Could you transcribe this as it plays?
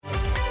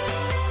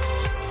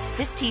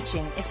This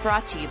teaching is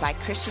brought to you by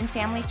Christian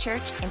Family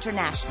Church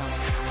International.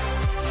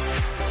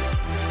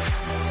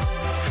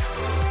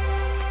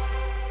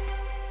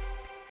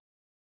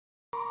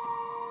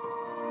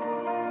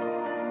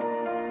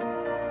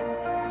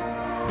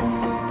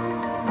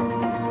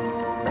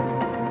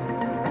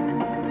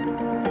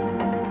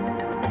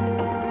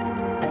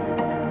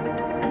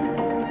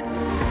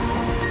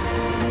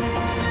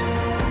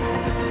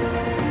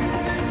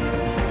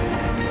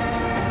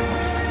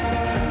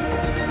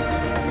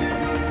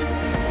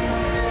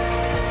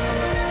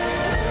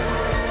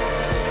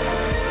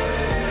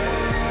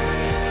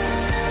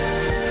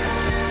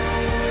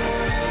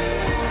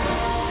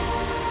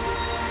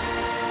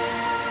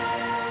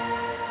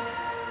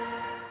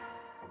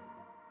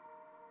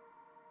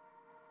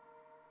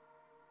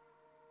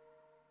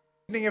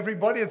 Evening,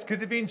 everybody. It's good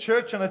to be in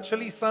church on a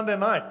chilly Sunday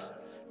night.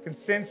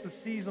 Consensus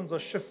seasons are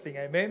shifting,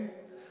 amen.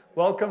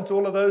 Welcome to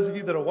all of those of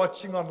you that are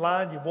watching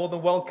online. You're more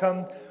than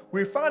welcome.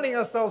 We're finding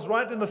ourselves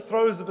right in the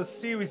throes of a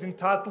series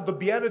entitled The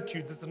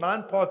Beatitudes. It's a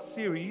 9-part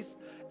series,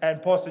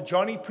 and Pastor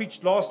Johnny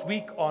preached last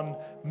week on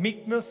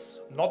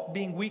meekness, not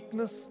being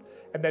weakness,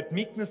 and that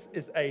meekness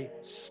is a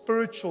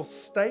spiritual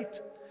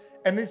state.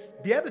 And these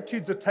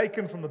Beatitudes are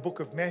taken from the book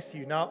of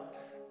Matthew. Now,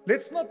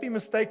 let's not be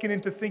mistaken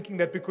into thinking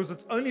that because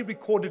it's only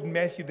recorded in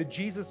Matthew that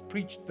Jesus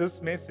preached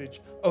this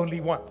message only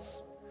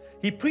once.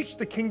 He preached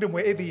the kingdom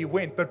wherever he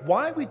went, but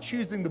why we're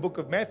choosing the book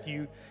of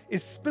Matthew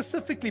is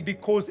specifically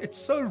because it's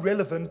so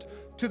relevant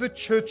to the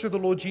church of the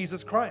Lord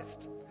Jesus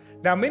Christ.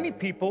 Now, many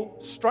people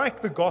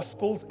strike the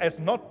Gospels as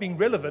not being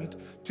relevant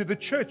to the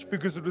church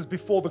because it was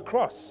before the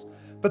cross,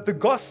 but the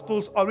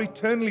Gospels are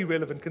eternally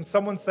relevant. Can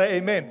someone say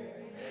amen?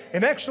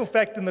 In actual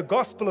fact, in the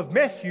Gospel of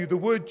Matthew, the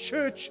word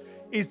church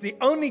is the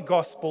only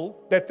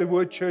gospel that the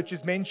word church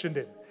is mentioned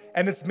in.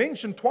 And it's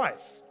mentioned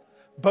twice,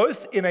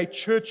 both in a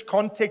church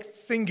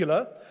context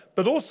singular,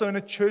 but also in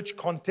a church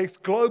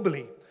context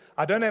globally.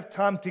 I don't have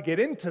time to get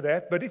into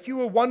that, but if you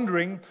were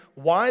wondering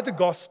why the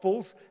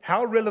gospels,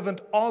 how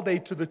relevant are they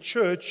to the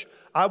church,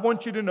 I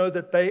want you to know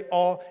that they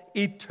are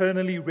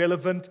eternally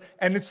relevant,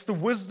 and it's the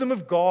wisdom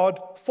of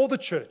God for the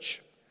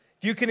church.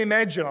 If you can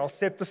imagine, I'll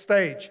set the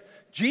stage.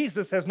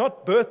 Jesus has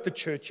not birthed the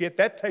church yet.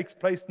 That takes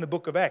place in the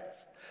book of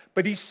Acts.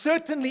 But he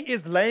certainly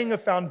is laying a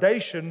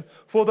foundation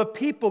for the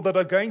people that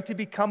are going to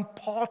become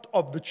part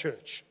of the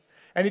church.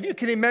 And if you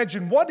can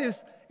imagine,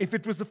 if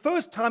it was the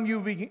first time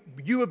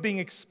you were being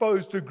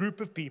exposed to a group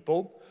of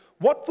people,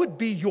 what would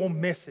be your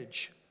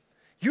message?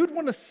 You'd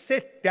want to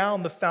set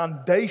down the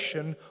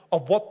foundation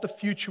of what the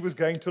future was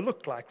going to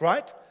look like,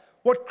 right?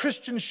 What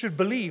Christians should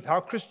believe, how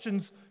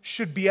Christians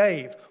should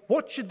behave,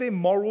 what should their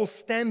moral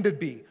standard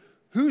be?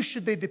 Who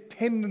should their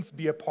dependence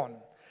be upon?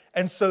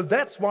 And so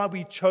that's why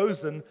we've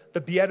chosen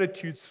the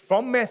Beatitudes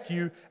from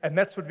Matthew, and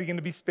that's what we're going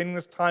to be spending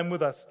this time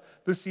with us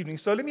this evening.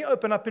 So let me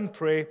open up in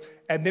prayer,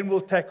 and then we'll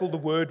tackle the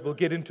word. We'll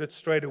get into it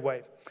straight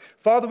away.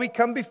 Father, we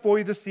come before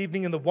you this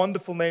evening in the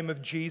wonderful name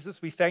of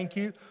Jesus. We thank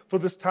you for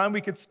this time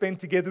we could spend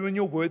together in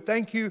your word.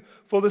 Thank you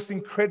for this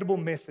incredible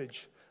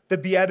message, the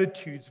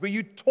Beatitudes, where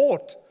you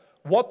taught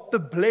what the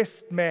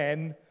blessed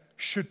man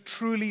should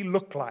truly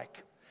look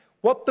like.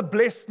 What the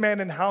blessed man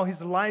and how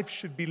his life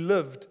should be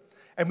lived.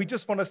 And we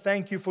just want to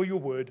thank you for your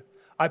word.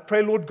 I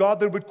pray, Lord God,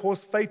 that it would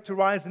cause faith to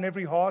rise in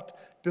every heart,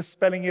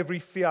 dispelling every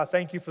fear. I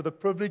thank you for the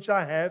privilege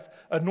I have.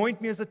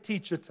 Anoint me as a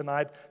teacher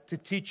tonight to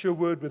teach your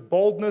word with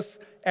boldness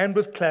and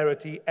with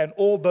clarity. And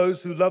all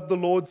those who love the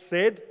Lord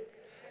said,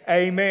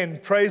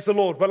 amen. Praise the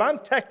Lord. Well, I'm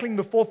tackling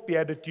the fourth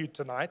beatitude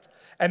tonight,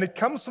 and it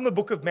comes from the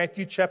book of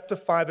Matthew chapter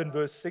 5 and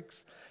verse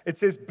 6. It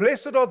says,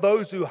 blessed are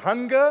those who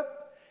hunger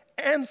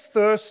and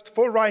thirst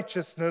for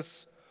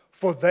righteousness,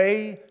 for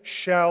they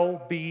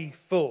shall be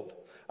filled.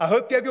 I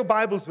hope you have your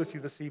Bibles with you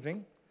this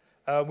evening.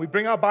 We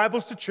bring our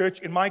Bibles to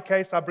church. In my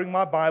case, I bring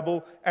my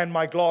Bible and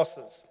my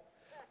glasses.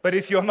 But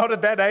if you're not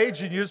at that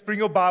age, and you just bring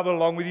your Bible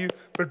along with you,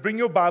 but bring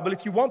your Bible.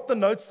 If you want the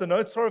notes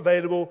are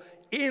available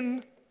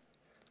in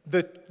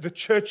the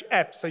church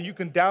app, so you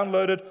can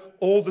download it.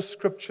 All the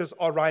scriptures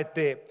are right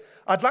there.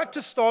 I'd like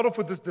to start off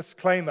with this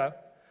disclaimer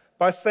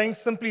by saying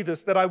simply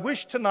this, that I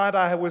wish tonight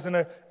I was in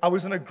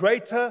a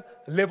greater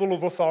level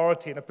of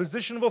authority, in a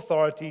position of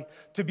authority,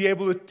 to be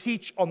able to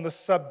teach on the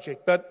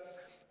subject. But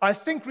I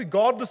think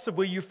regardless of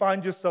where you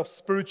find yourself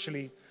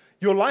spiritually,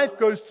 your life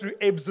goes through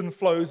ebbs and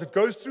flows. It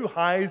goes through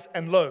highs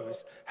and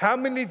lows. How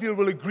many of you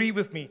will agree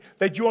with me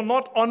that you're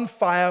not on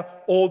fire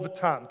all the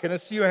time? Can I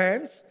see your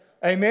hands?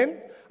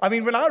 Amen? I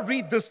mean, when I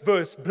read this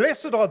verse,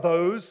 blessed are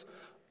those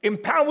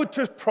empowered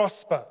to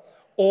prosper,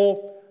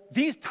 or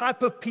these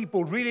type of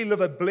people really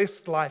live a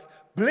blessed life.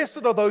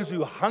 Blessed are those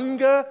who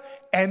hunger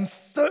and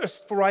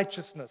thirst for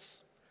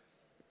righteousness.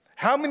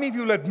 How many of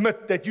you will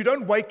admit that you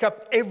don't wake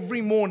up every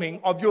morning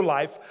of your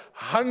life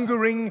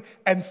hungering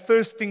and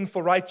thirsting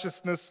for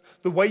righteousness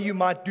the way you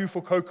might do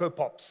for Cocoa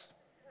Pops?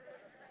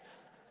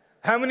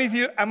 How many of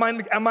you, am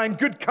I in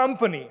good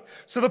company?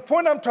 So the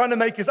point I'm trying to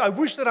make is I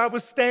wish that I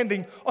was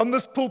standing on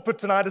this pulpit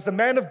tonight as a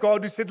man of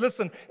God who said,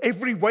 listen,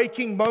 every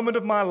waking moment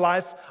of my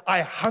life,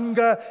 I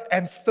hunger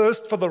and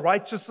thirst for the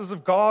righteousness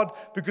of God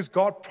because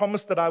God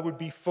promised that I would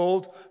be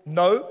filled.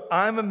 No,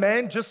 I'm a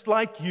man just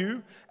like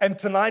you, and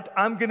tonight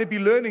I'm going to be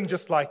learning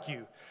just like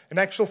you. In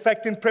actual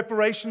fact, in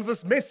preparation of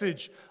this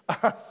message,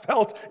 I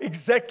felt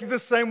exactly the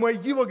same way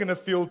you are going to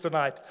feel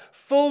tonight,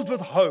 filled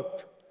with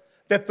hope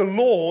that the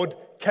Lord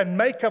can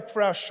make up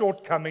for our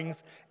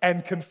shortcomings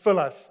and can fill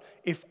us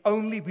if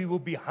only we will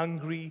be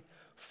hungry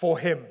for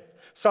Him.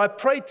 So I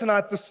pray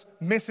tonight this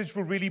message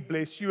will really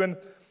bless you. And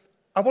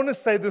I want to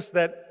say this,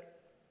 that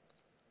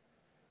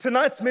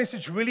tonight's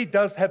message really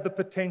does have the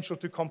potential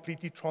to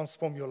completely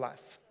transform your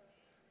life.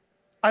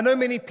 I know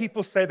many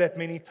people say that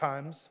many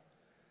times,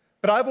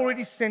 but I've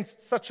already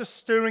sensed such a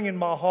stirring in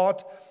my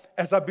heart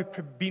as I've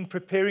been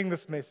preparing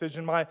this message,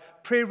 and my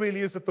prayer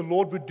really is that the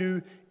Lord would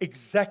do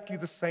exactly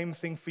the same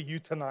thing for you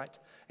tonight.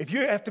 If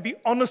you have to be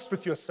honest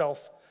with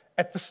yourself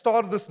at the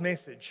start of this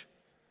message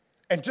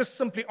and just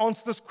simply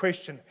answer this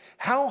question,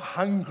 how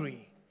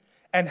hungry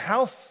and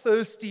how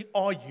thirsty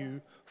are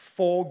you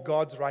for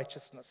God's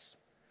righteousness?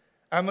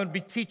 I'm going to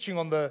be teaching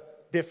on the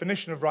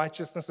definition of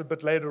righteousness a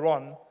bit later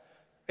on.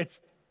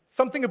 It's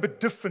something a bit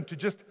different to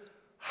just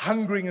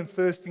hungering and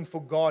thirsting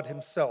for God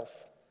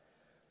Himself.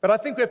 But I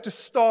think we have to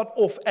start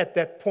off at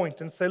that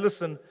point and say,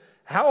 listen,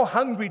 how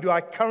hungry do I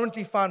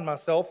currently find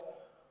myself?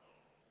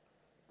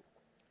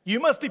 You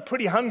must be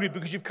pretty hungry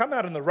because you've come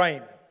out in the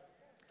rain.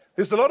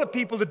 There's a lot of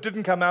people that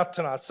didn't come out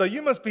tonight, so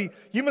you must be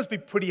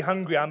pretty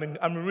hungry. I'm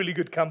in really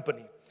good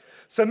company.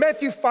 So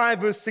Matthew 5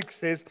 verse 6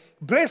 says,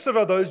 blessed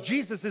are those,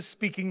 Jesus is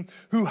speaking,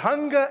 who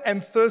hunger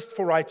and thirst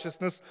for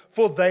righteousness,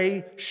 for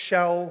they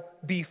shall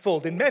be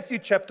filled. In Matthew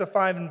chapter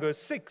 5 and verse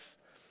 6,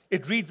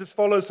 it reads as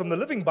follows from the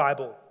Living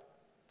Bible.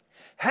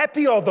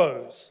 Happy are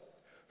those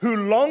who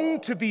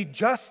long to be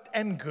just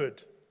and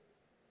good.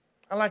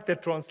 I like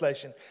that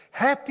translation.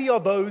 Happy are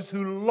those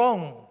who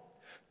long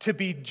to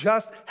be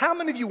just. How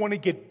many of you want to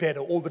get better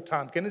all the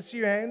time? Can I see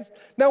your hands?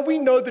 Now, we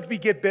know that we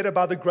get better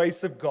by the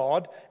grace of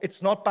God.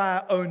 It's not by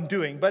our own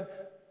doing,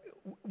 but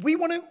we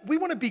want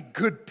to be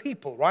good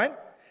people, right?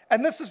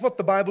 And this is what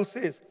the Bible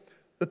says.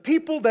 The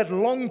people that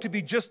long to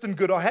be just and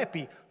good are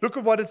happy. Look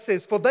at what it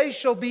says. For they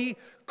shall be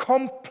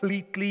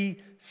completely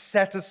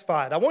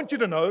satisfied. I want you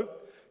to know,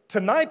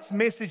 tonight's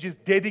message is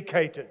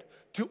dedicated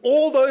to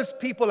all those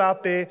people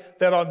out there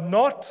that are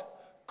not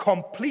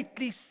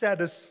completely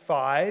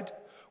satisfied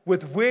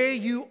with where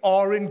you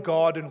are in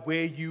God and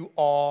where you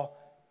are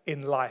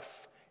in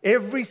life.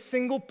 Every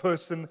single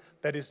person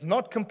that is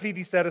not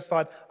completely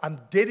satisfied, I'm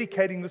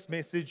dedicating this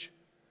message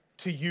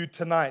to you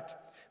tonight.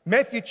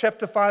 Matthew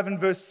chapter 5 and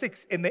verse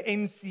 6 in the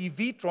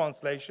NCV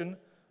translation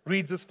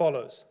reads as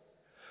follows.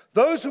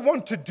 Those who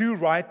want to do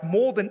right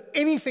more than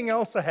anything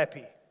else are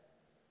happy.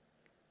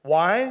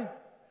 Why?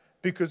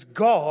 Because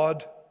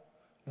God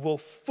will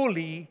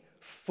fully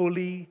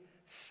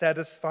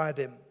satisfy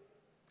them.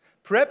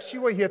 Perhaps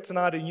you are here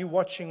tonight and you're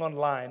watching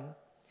online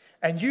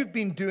and you've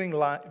been doing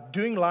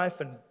life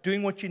and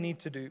doing what you need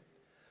to do,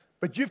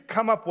 but you've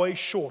come up way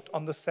short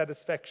on the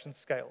satisfaction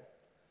scale.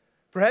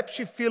 Perhaps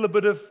you feel a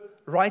bit of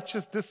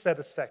righteous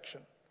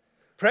dissatisfaction.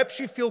 Perhaps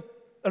you feel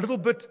a little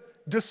bit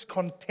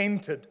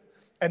discontented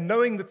and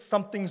knowing that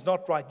something's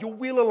not right. Your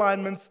wheel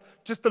alignment's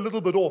just a little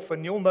bit off,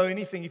 and you'll know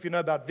anything if you know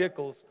about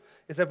vehicles,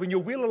 is that when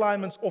your wheel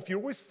alignment's off, you're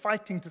always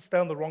fighting to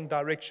stay in the wrong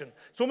direction.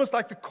 It's almost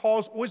like the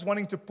car's always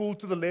wanting to pull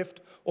to the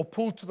left or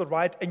pull to the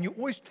right, and you're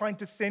always trying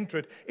to center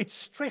it. It's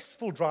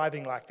stressful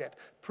driving like that.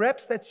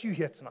 Perhaps that's you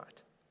here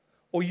tonight,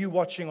 or you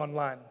watching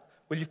online.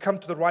 Well, you've come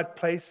to the right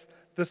place.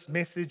 This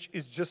message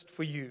is just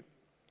for you.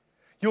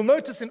 You'll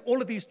notice in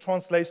all of these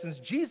translations,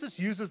 Jesus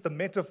uses the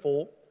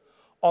metaphor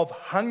of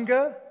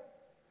hunger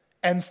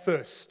and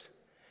thirst,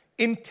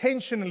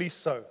 intentionally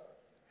so.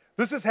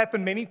 This has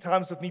happened many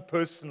times with me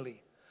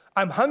personally.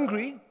 I'm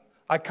hungry,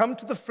 I come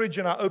to the fridge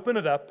and I open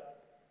it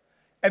up,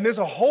 and there's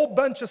a whole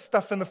bunch of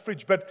stuff in the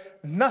fridge, but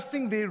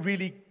nothing there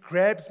really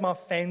grabs my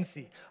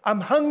fancy.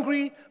 I'm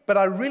hungry, but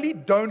I really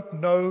don't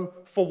know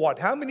for what.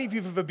 How many of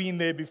you have ever been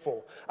there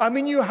before? I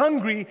mean, you're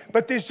hungry,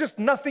 but there's just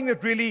nothing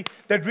that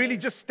really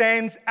just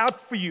stands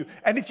out for you.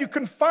 And if you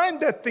can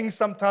find that thing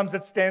sometimes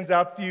that stands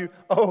out for you,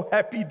 oh,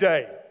 happy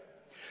day.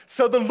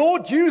 So the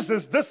Lord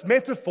uses this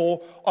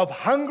metaphor of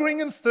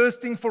hungering and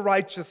thirsting for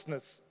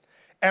righteousness.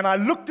 And I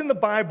looked in the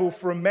Bible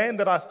for a man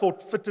that I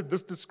thought fitted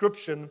this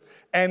description,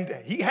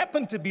 and he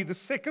happened to be the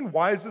second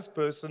wisest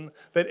person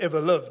that ever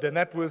lived, and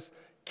that was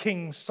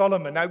King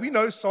Solomon. Now, we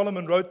know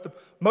Solomon wrote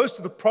most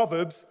of the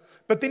Proverbs,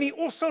 but then he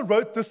also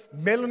wrote this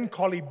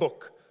melancholy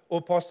book,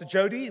 or Pastor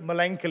Jody,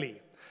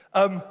 Melancholy.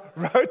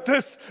 Wrote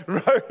this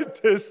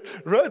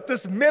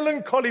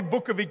melancholy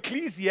book of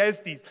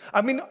Ecclesiastes.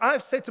 I mean,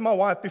 I've said to my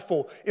wife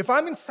before, if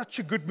I'm in such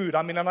a good mood,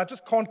 and I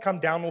just can't come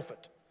down off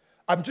it,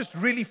 I'm just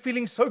really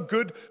feeling so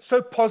good,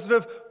 so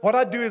positive, what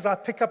I do is I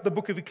pick up the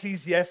book of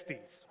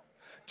Ecclesiastes.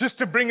 just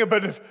to bring a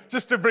bit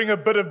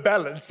of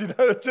balance,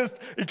 just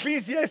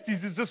Ecclesiastes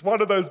is just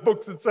one of those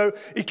books. And so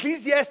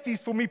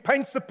Ecclesiastes for me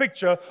paints the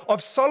picture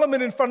of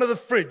Solomon in front of the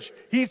fridge.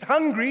 He's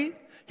hungry,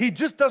 he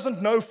just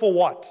doesn't know for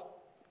what.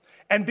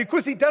 And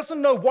because he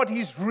doesn't know what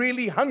he's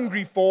really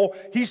hungry for,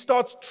 he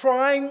starts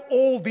trying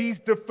all these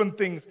different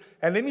things.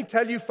 And let me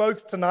tell you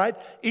folks, tonight,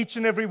 each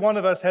and every one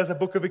of us has a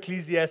book of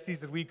Ecclesiastes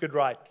that we could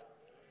write,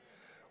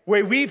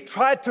 where we've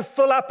tried to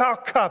fill up our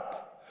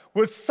cup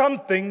with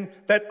something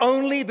that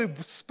only the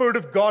Spirit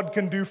of God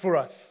can do for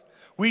us.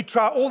 We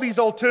try all these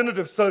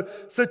alternatives.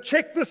 So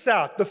check this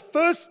out. The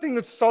first thing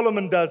that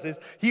Solomon does is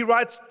he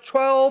writes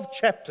 12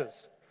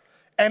 chapters,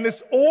 and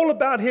it's all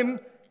about him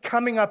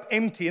coming up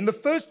empty. In the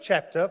first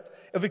chapter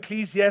of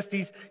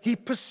Ecclesiastes, he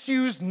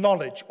pursues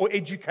knowledge or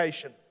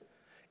education.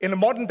 In a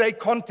modern day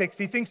context,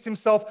 he thinks to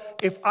himself,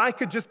 if I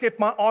could just get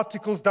my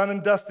articles done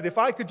and dusted, if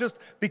I could just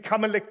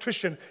become an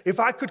electrician, if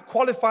I could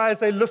qualify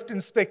as a lift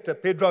inspector,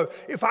 Pedro,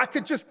 if I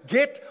could just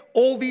get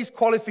all these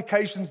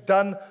qualifications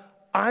done,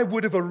 I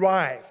would have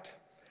arrived.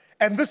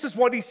 And this is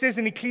what he says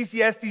in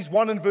Ecclesiastes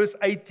 1 and verse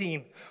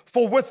 18.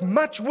 For with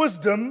much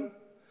wisdom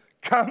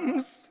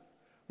comes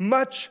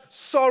much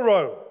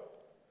sorrow.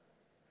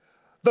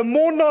 The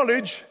more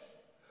knowledge,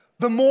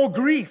 the more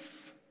grief.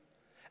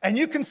 And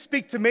you can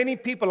speak to many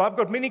people. I've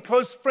got many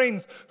close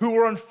friends who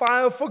are on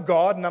fire for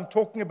God, and I'm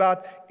talking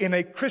about in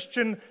a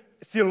Christian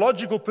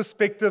theological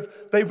perspective.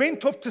 They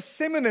went off to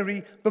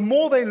seminary. The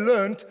more they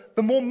learned,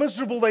 the more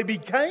miserable they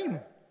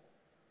became.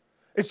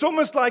 It's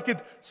almost like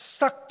it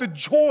sucked the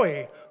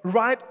joy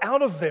right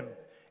out of them.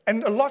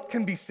 And a lot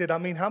can be said. I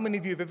mean, how many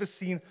of you have ever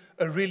seen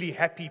a really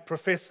happy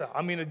professor?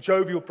 I mean, a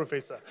jovial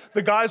professor.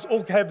 The guys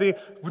all have their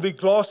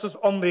glasses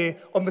on the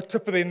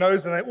tip of their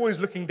nose, and they're always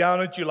looking down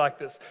at you like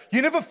this.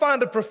 You never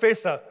find a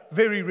professor,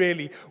 very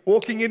rarely,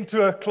 walking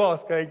into a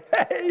class going,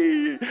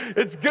 hey,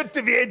 it's good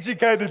to be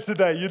educated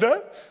today,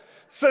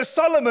 So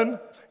Solomon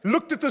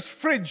looked at this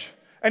fridge,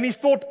 and he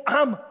thought,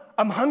 I'm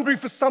hungry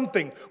for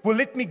something. Well,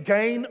 let me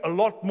gain a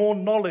lot more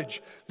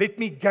knowledge. Let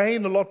me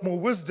gain a lot more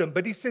wisdom.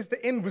 But he says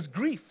the end was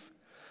grief.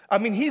 I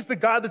mean, he's the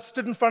guy that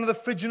stood in front of the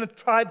fridge and had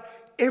tried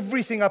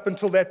everything up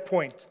until that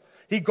point.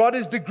 He got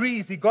his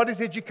degrees, he got his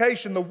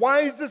education, the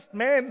wisest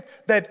man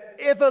that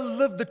ever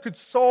lived that could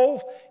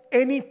solve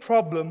any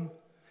problem,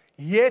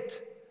 yet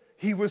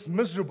he was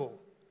miserable.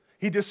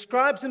 He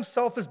describes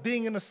himself as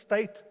being in a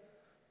state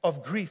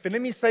of grief. And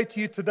let me say to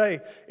you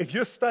today, if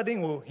you're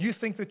studying or you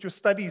think that your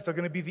studies are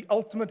going to be the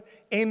ultimate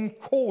end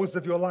cause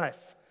of your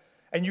life,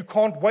 and you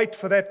can't wait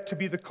for that to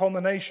be the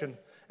culmination,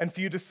 and for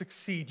you to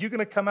succeed, you're going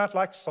to come out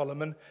like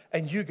Solomon,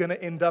 and you're going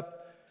to end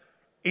up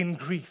in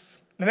grief.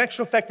 In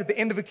actual fact, at the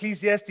end of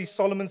Ecclesiastes,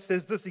 Solomon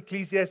says this,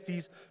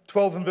 Ecclesiastes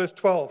 12 and verse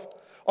 12,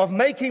 of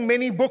making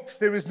many books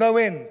there is no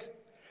end,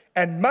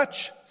 and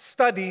much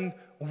study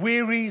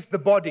wearies the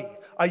body.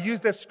 I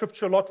used that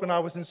scripture a lot when I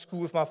was in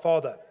school with my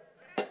father.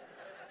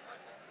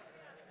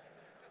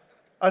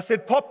 I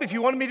said, Pop, if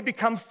you want me to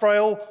become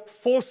frail,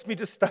 force me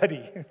to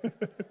study.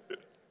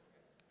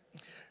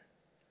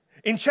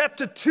 In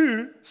chapter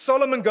 2,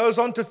 Solomon goes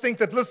on to think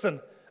that,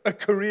 listen, a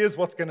career is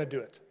what's going to do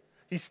it.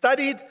 He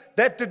studied,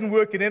 that didn't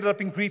work, it ended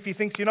up in grief. He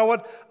thinks, you know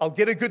what, I'll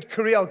get a good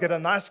career, I'll get a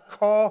nice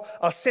car,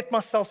 I'll set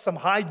myself some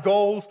high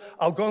goals,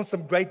 I'll go on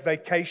some great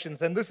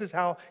vacations. And this is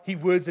how he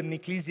words it in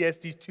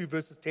Ecclesiastes 2,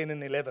 verses 10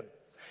 and 11.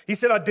 He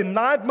said, I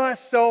denied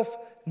myself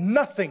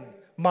nothing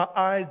my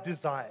eyes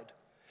desired.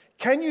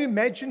 Can you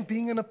imagine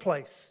being in a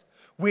place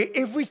where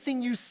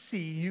everything you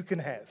see you can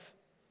have?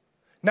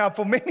 Now,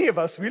 for many of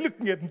us, we're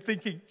looking at it and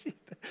thinking, gee,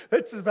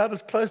 that's about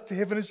as close to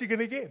heaven as you're going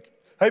to get.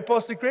 Hey,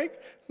 Pastor Greg,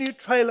 new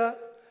trailer,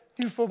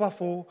 new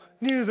 4x4,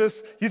 new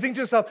this. You think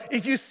to yourself,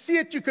 if you see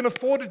it, you can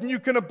afford it and you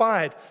can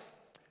abide.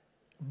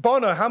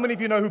 Bono, how many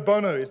of you know who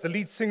Bono is? The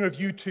lead singer of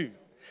U2.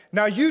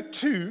 Now,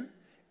 U2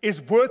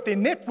 their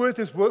net worth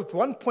is worth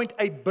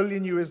 1.8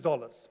 billion US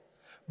dollars.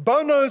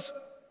 Bono's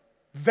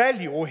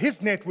value, or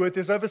his net worth,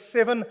 is over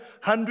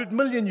 700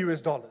 million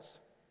US dollars.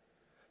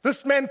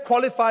 This man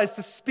qualifies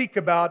to speak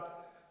about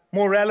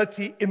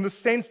morality in the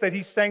sense that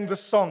he sang the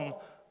song,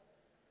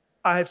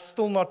 I have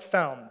still not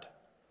found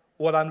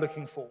what I'm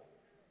looking for.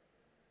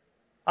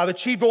 I've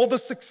achieved all the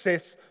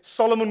success.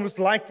 Solomon was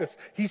like this.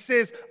 He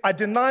says, I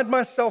denied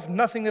myself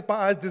nothing that my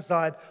eyes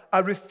desired. I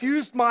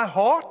refused my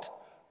heart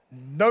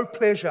no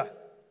pleasure.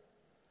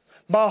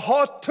 My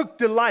heart took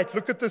delight,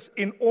 look at this,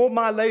 in all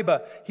my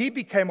labor. He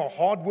became a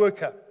hard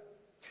worker.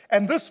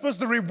 And this was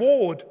the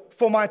reward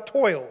for my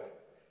toil.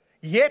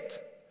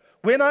 Yet,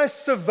 when I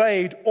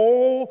surveyed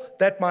all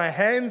that my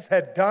hands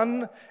had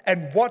done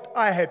and what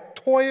I had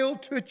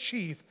toiled to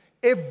achieve,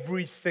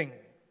 everything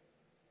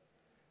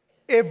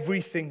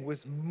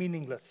was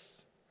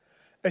meaningless.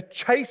 A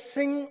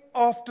chasing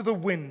after the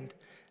wind,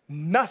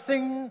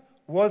 nothing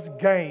was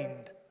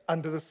gained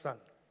under the sun.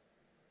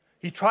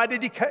 He tried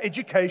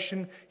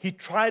education. He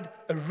tried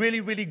a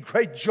really, really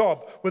great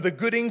job with a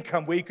good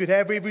income where he could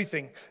have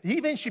everything. He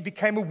eventually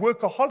became a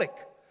workaholic.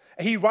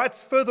 He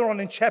writes further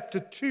on in chapter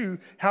 2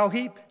 how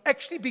he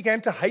actually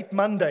began to hate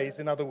Mondays,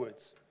 in other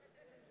words.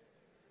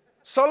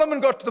 Solomon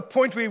got to the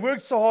point where he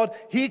worked so hard,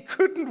 he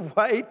couldn't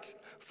wait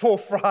for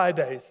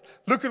Fridays.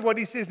 Look at what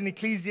he says in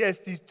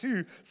Ecclesiastes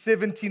 2,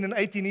 17 and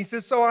 18. He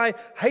says, so I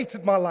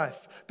hated my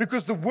life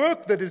because the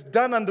work that is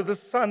done under the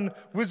sun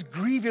was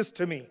grievous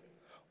to me.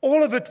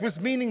 All of it was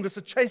meaningless,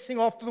 a chasing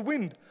after the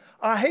wind.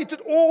 I hated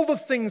all the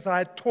things I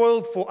had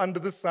toiled for under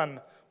the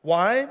sun.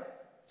 Why?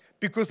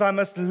 Because I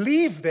must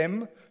leave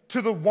them to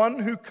the one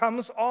who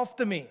comes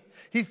after me.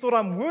 He thought,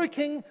 I'm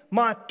working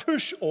my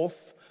tush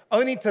off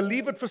only to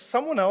leave it for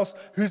someone else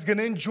who's going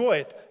to enjoy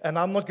it, and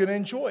I'm not going to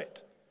enjoy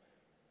it.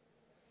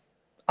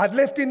 I'd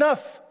left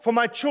enough for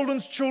my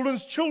children's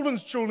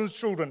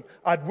children.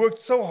 I'd worked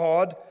so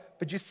hard,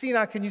 but you see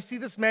now, can you see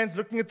this man's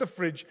looking at the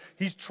fridge?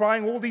 He's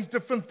trying all these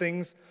different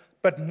things,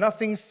 but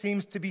nothing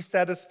seems to be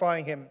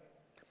satisfying him.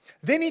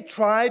 Then he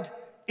tried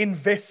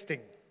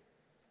investing.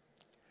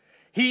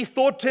 He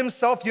thought to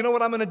himself, you know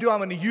what I'm going to do? I'm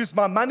going to use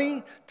my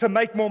money to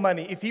make more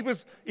money. If he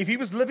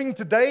was living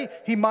today,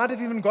 he might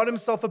have even got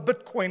himself a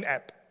Bitcoin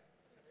app.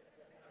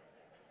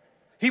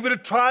 He would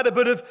have tried a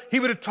bit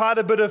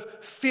of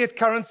fiat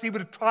currency. He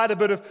would have tried a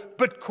bit of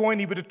Bitcoin.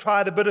 He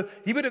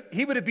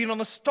would have been on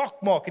the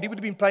stock market. He would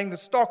have been playing the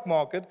stock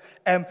market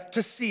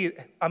to see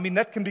it. I mean,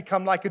 that can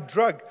become like a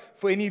drug.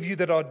 For any of you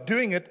that are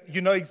doing it,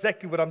 you know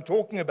exactly what I'm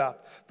talking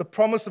about. The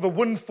promise of a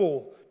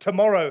windfall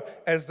tomorrow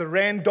as the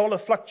rand dollar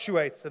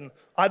fluctuates. And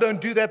I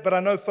don't do that, but I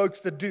know folks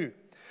that do.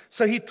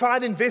 So he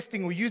tried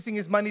investing or using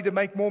his money to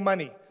make more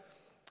money.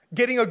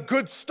 Getting a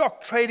good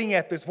stock trading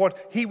app is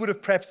what he would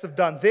have perhaps have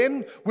done.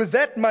 Then, with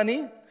that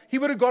money, he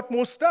would have got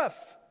more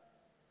stuff.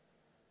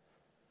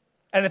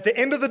 And at the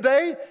end of the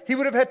day, he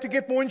would have had to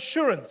get more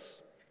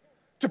insurance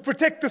to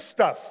protect the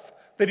stuff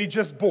that he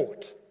just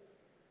bought.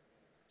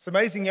 It's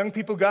amazing, young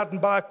people go out and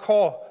buy a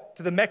car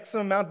to the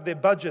maximum amount of their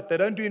budget. They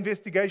don't do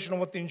investigation on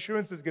what the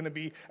insurance is going to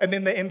be, and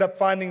then they end up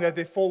finding that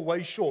they fall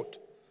way short.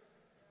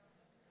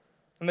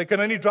 And they can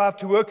only drive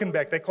to work and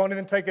back. They can't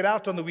even take it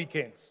out on the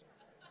weekends,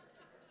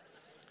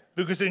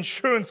 because the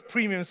insurance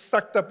premiums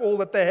sucked up all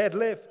that they had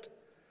left.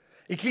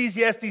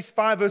 Ecclesiastes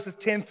 5 verses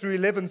 10 through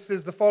 11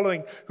 says the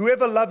following: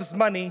 whoever loves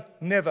money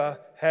never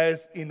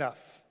has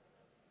enough.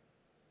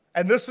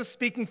 And this was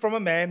speaking from a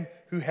man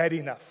who had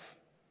enough.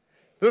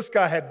 This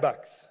guy had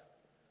bucks.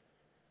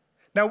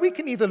 Now, we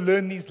can either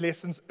learn these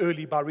lessons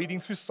early by reading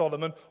through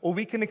Solomon, or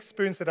we can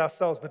experience it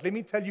ourselves. But let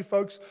me tell you,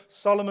 folks,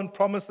 Solomon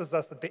promises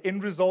us that the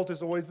end result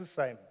is always the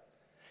same.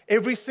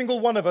 Every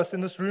single one of us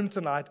in this room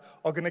tonight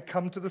are going to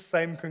come to the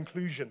same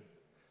conclusion.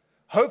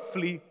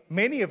 Hopefully,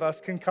 many of us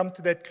can come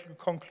to that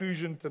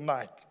conclusion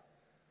tonight,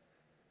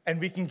 and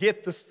we can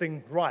get this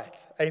thing right.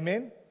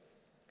 Amen?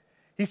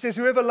 He says,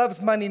 whoever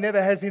loves money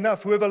never has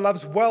enough. Whoever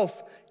loves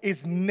wealth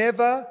is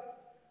never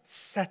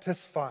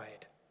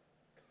satisfied.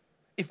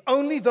 If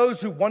only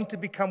those who want to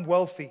become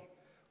wealthy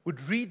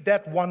would read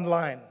that one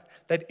line,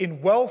 that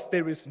in wealth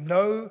there is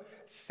no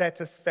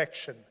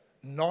satisfaction,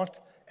 not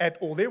at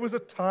all. There was a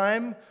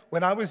time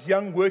when I was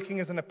young working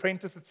as an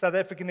apprentice at South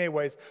African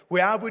Airways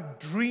where I would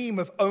dream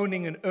of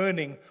owning and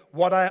earning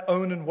what I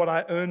own and what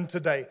I earn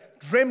today.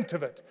 Dreamt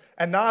of it.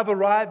 And now I've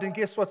arrived, and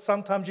guess what?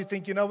 Sometimes you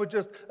think, we're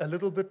just a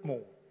little bit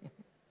more.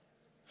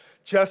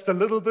 Just a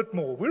little bit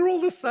more. We're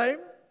all the same.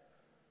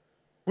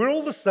 We're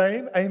all the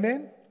same.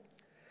 Amen?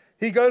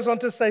 He goes on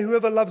to say,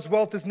 whoever loves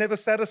wealth is never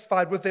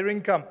satisfied with their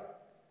income.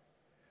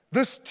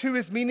 This too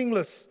is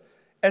meaningless.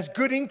 As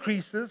goods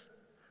increase,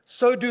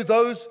 so do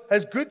those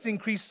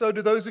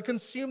who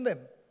consume them.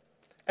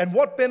 And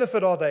what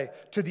benefit are they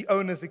to the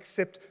owners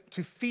except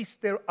to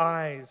feast their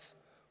eyes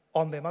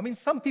on them? I mean,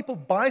 some people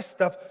buy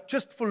stuff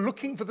just for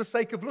the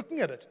sake of looking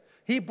at it.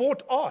 He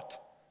bought art.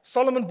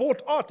 Solomon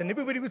bought art, and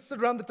everybody would sit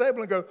around the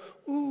table and go,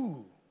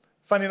 ooh.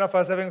 Funny enough, I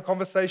was having a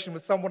conversation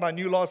with someone I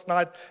knew last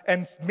night,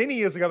 and many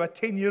years ago, about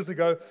 10 years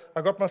ago,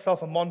 I got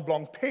myself a Mont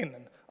Blanc pen.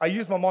 And I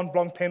use my Mont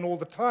Blanc pen all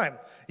the time.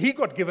 He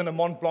got given a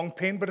Mont Blanc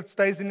pen, but it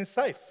stays in his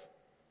safe.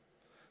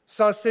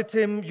 So I said to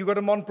him, you got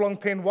a Mont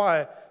Blanc pen,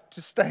 why?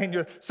 To stay in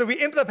your... So we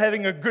ended up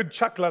having a good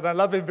chuckle, and I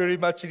love him very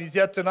much, and he's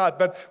here tonight.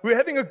 But we were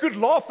having a good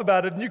laugh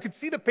about it, and you could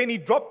see the penny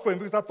drop for him,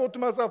 because I thought to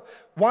myself,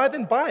 why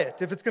then buy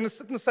it? If it's going to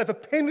sit in the safe, a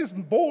pen is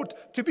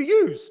bought to be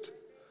used.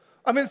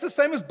 I mean, it's the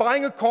same as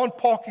buying a car and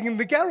parking in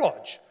the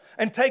garage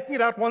and taking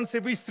it out once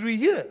every 3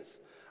 years.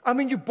 I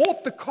mean, you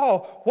bought the car.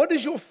 What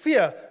is your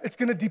fear? It's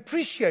going to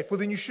depreciate. Well,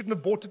 then you shouldn't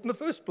have bought it in the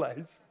first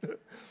place.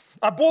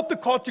 I bought the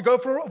car to go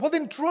for a... Well,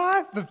 then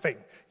drive the thing.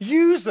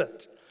 Use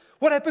it.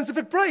 What happens if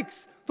it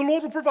breaks? The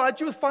Lord will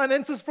provide you with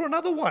finances for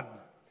another one.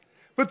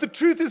 But the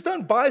truth is,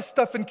 don't buy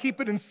stuff and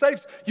keep it in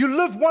safes. You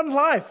live one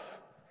life.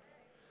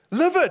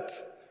 Live it.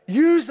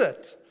 Use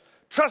it.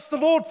 Trust the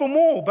Lord for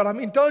more, but I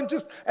mean, don't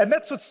just, and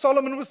that's what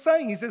Solomon was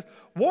saying. He says,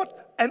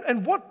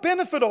 what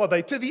benefit are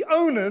they to the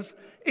owners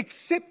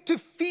except to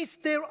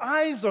feast their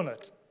eyes on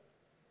it?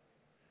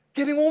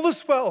 Getting all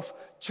this wealth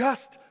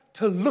just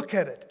to look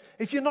at it.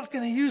 If you're not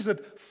going to use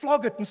it,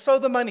 flog it and sow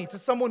the money to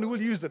someone who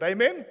will use it.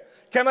 Amen?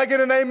 Can I get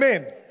an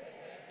amen?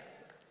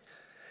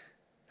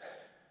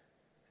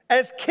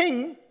 As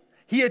king,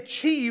 he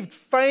achieved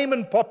fame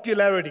and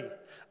popularity.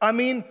 I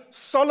mean,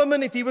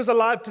 Solomon, if he was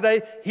alive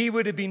today, he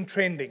would have been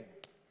trending.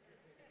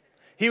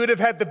 He would have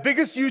had the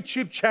biggest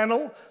YouTube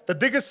channel, the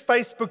biggest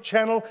Facebook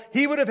channel.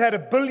 He would have had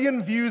 1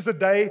 billion views a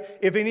day,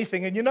 if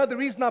anything. And you know, the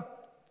reason I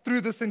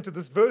threw this into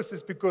this verse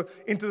is because,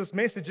 into this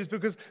message is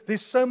because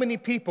there's so many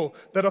people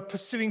that are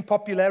pursuing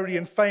popularity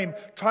and fame,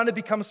 trying to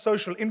become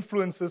social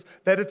influencers,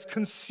 that it's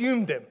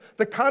consumed them.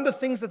 The kind of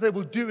things that they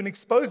will do and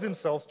expose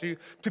themselves to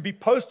be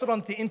posted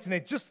on the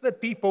internet, just so that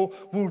people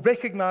will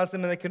recognize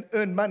them and they can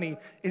earn money,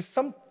 is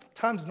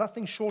sometimes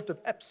nothing short of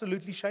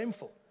absolutely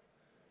shameful.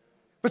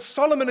 But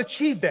Solomon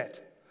achieved that.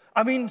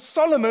 I mean,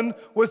 Solomon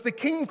was the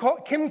Kim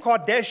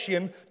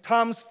Kardashian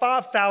times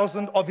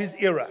 5,000 of his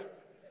era.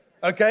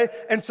 Okay?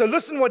 And so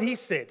listen what he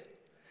said.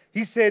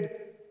 He said,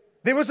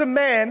 there was a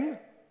man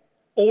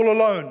all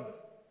alone.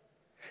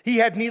 He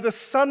had neither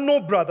son nor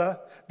brother.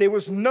 There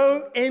was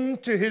no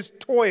end to his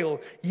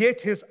toil,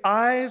 yet his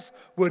eyes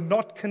were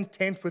not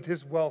content with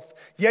his wealth.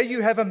 Here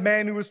you have a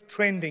man who was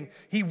trending.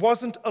 He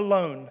wasn't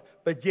alone,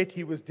 but yet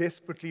he was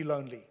desperately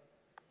lonely.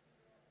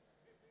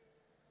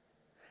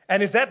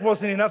 And if that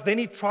wasn't enough, then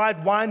he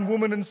tried wine,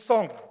 woman, and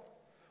song.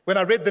 When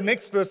I read the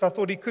next verse, I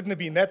thought he couldn't have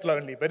been that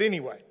lonely. But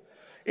anyway,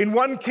 in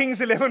 1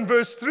 Kings 11,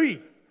 verse 3,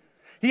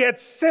 he had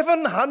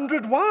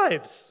 700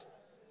 wives.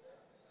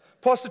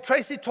 Pastor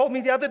Tracy told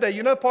me the other day,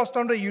 you know, Pastor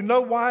Andre, you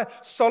know why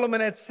Solomon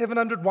had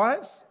 700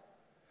 wives?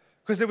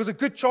 Because there was a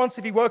good chance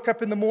if he woke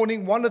up in the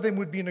morning, one of them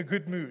would be in a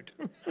good mood.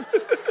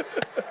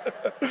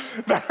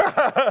 No,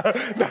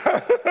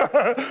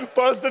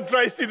 Pastor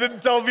Tracy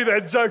didn't tell me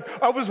that joke.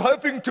 I was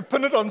hoping to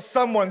pin it on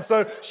someone,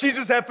 so she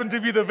just happened to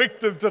be the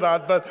victim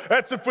tonight, but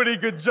that's a pretty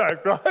good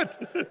joke, right?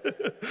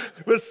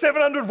 With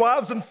 700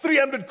 wives and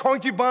 300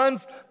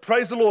 concubines,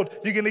 praise the Lord,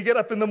 you're going to get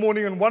up in the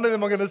morning and one of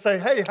them are going to say,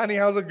 hey, honey,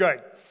 how's it going?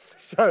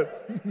 So,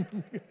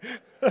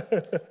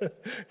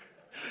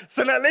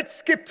 so now let's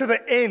skip to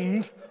the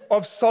end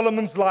of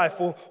Solomon's life,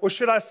 or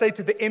should I say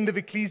to the end of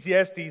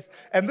Ecclesiastes,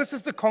 and this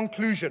is the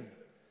conclusion.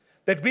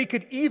 That we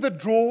could either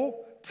draw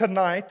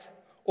tonight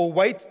or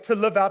wait to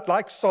live out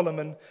like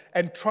Solomon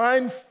and try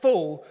and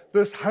fill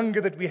this hunger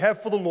that we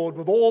have for the Lord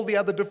with all the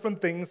other different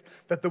things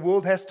that the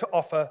world has to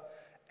offer,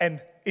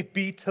 and it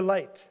be too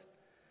late.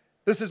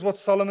 This is what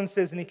Solomon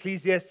says in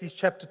Ecclesiastes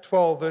chapter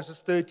 12, verses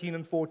 13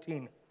 and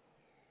 14.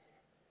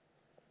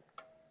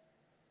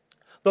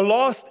 The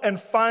last and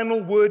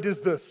final word is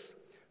this: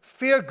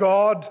 fear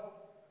God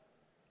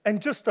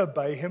and just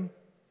obey Him.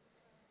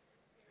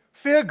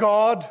 Fear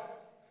God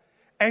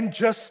and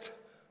just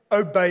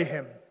obey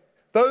Him.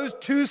 Those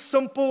two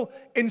simple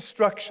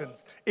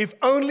instructions. If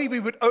only we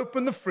would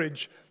open the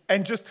fridge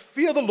and just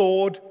fear the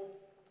Lord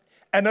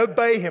and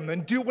obey Him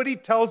and do what He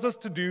tells us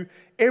to do,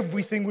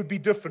 everything would be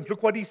different.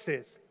 Look what He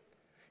says.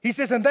 He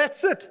says, and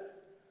that's it.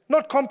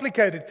 Not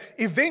complicated.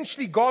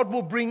 Eventually, God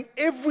will bring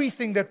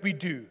everything that we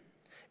do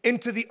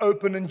into the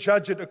open and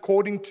judge it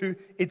according to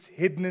its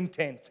hidden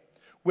intent,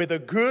 whether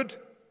good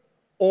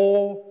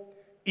or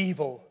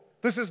evil.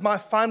 This is my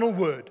final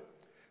word.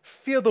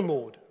 Fear the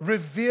Lord,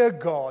 revere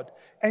God,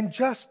 and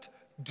just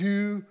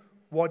do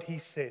what He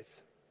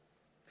says.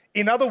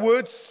 In other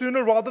words,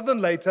 sooner rather than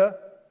later,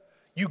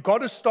 you got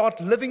to start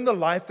living the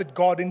life that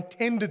God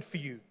intended for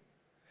you.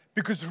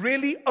 Because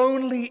really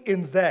only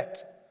in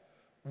that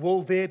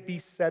will there be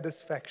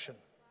satisfaction.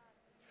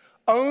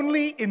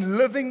 Only in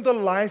living the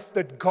life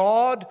that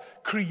God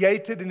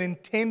created and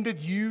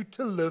intended you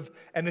to live,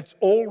 and it's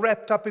all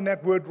wrapped up in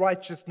that word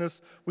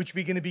righteousness, which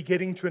we're going to be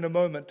getting to in a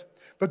moment.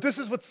 But this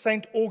is what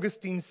St.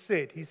 Augustine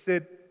said. He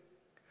said,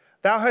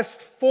 thou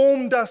hast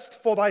formed us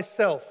for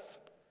thyself,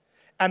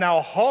 and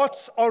our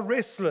hearts are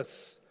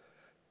restless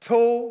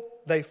till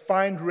they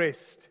find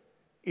rest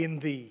in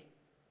thee.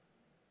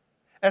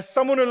 As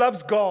someone who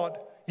loves God,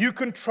 you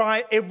can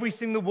try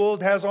everything the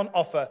world has on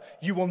offer.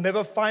 You will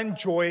never find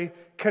joy,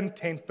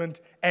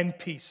 contentment, and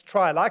peace.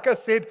 Try. Like I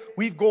said,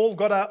 we've all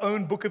got our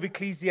own book of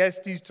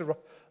Ecclesiastes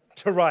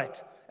to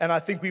write, and I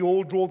think we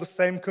all draw the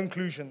same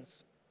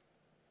conclusions.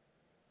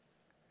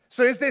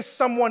 So is there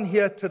someone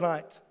here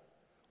tonight,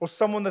 or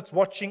someone that's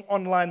watching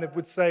online that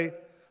would say,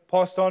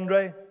 Pastor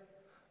Andre,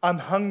 I'm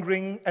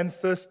hungering and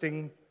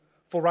thirsting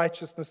for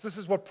righteousness. This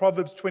is what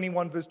Proverbs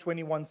 21 verse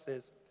 21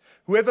 says.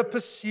 Whoever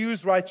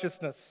pursues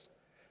righteousness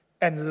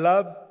and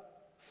love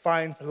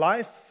finds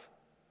life,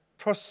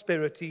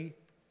 prosperity,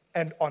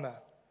 and honor.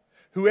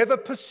 Whoever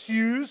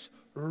pursues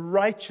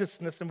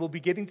righteousness, and we'll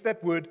be getting to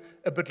that word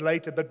a bit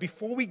later, but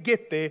before we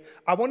get there,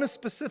 I want to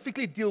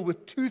specifically deal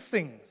with two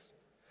things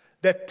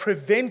that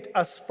prevent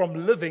us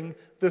from living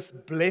this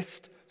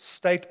blessed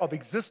state of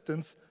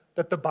existence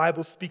that the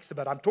Bible speaks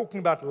about. I'm talking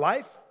about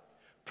life,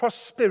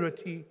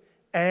 prosperity,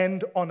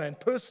 and honor. And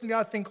personally,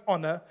 I think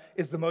honor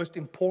is the most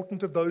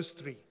important of those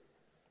three.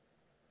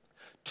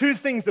 Two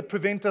things that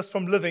prevent us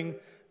from living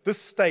this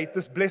state,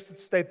 this blessed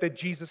state that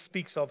Jesus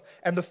speaks of.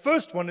 And the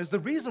first one is the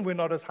reason we're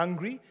not as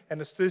hungry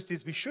and as thirsty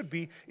as we should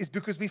be is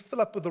because we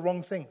fill up with the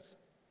wrong things.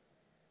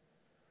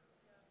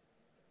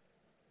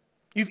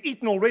 You've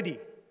eaten already.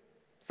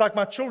 It's like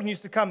my children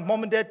used to come,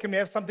 Mom and Dad, can we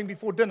have something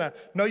before dinner?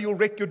 No, you'll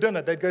wreck your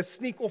dinner. They'd go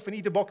sneak off and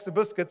eat a box of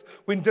biscuits.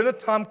 When dinner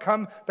time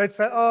come, they'd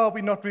say, oh,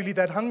 we're not really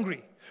that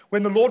hungry.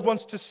 When the Lord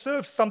wants to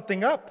serve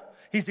something up,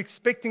 He's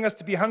expecting us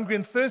to be hungry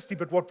and thirsty,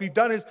 but what we've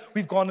done is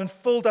we've gone and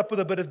filled up with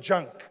a bit of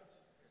junk.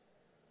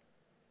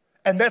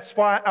 And that's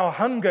why our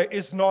hunger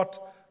is not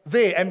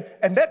there.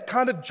 And that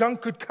kind of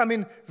junk could come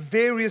in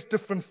various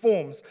different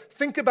forms.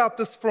 Think about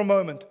this for a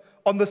moment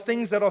on the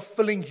things that are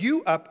filling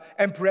you up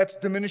and perhaps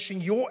diminishing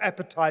your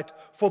appetite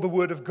for the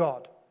Word of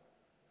God.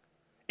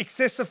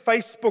 Excessive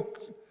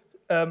Facebook,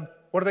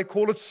 what do they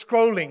call it,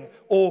 scrolling,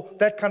 or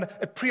that kind of,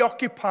 it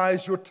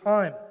preoccupies your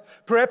time.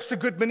 Perhaps a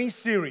good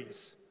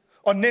mini-series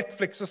on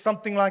Netflix or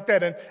something like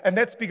that, and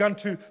that's begun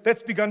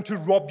to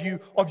rob you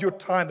of your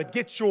time. It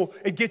gets your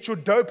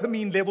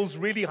dopamine levels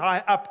really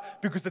high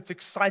up because it's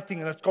exciting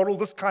and it's got all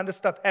this kind of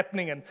stuff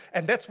happening,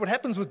 and that's what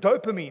happens with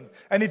dopamine.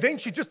 And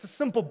eventually just a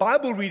simple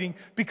Bible reading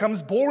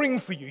becomes boring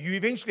for you. You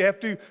eventually have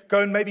to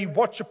go and maybe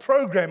watch a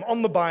program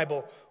on the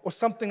Bible or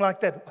something like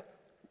that.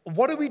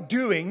 What are we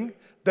doing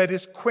that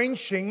is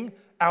quenching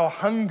our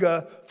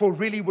hunger for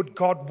really what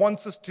God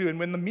wants us to? And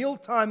when the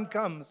mealtime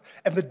comes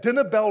and the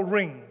dinner bell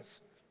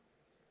rings,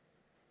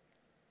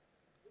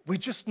 we're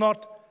just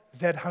not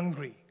that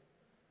hungry.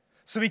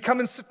 So we come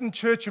and sit in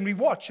church and we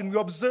watch and we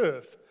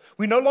observe.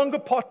 We no longer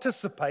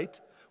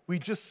participate. We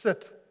just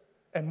sit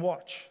and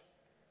watch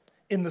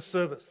in the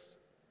service.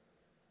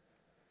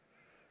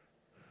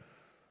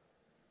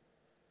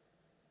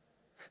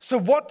 So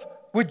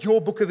what would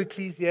your book of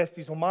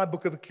Ecclesiastes or my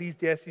book of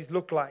Ecclesiastes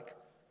look like?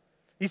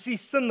 You see,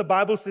 sin, the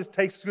Bible says,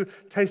 tastes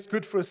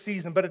good for a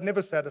season, but it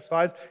never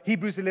satisfies.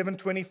 Hebrews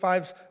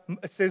 11:25,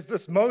 it says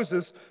this: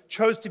 Moses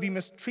chose to be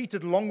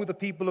mistreated along with the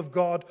people of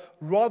God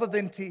rather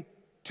than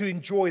to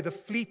enjoy the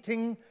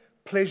fleeting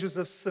pleasures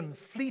of sin.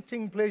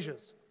 Fleeting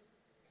pleasures.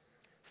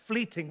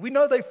 Fleeting. We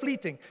know they're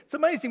fleeting. It's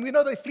amazing. We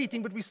know they're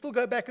fleeting, but we still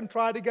go back and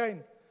try it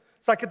again.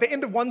 It's like at the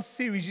end of one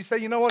series, you say,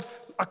 you know what,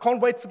 I can't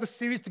wait for the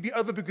series to be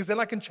over because then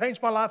I can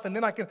change my life and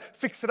then I can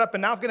fix it up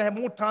and now I'm going to have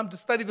more time to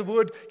study the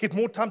Word, get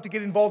more time to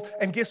get involved,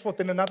 and guess what?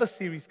 Then another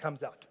series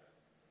comes out.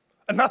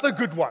 Another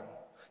good one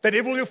that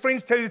all your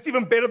friends tell you it's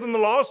even better than the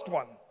last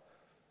one.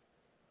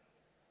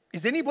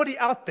 Is anybody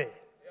out there?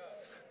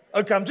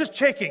 Okay, I'm just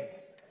checking.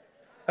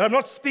 And I'm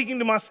not speaking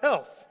to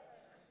myself.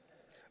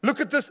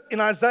 Look at this in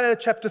Isaiah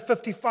chapter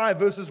 55,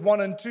 verses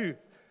 1 and 2.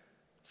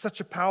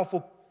 Such a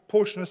powerful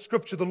portion of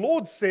scripture. The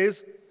Lord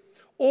says,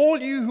 all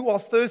you who are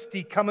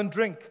thirsty, come and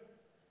drink.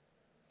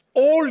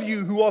 All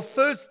you who are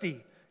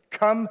thirsty,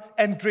 come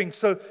and drink.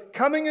 So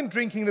coming and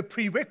drinking, the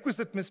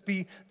prerequisite must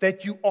be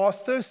that you are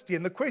thirsty.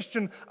 And the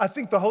question I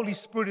think the Holy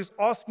Spirit is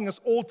asking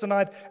us all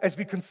tonight as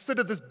we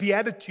consider this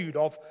beatitude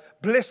of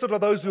blessed are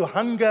those who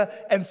hunger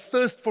and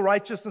thirst for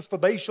righteousness, for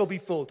they shall be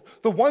filled.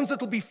 The ones that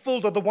will be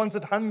filled are the ones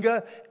that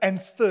hunger and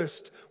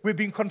thirst. We're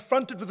being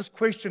confronted with this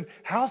question: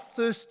 how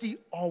thirsty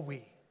are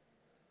we?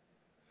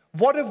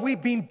 What have we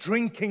been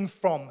drinking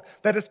from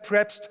that has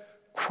perhaps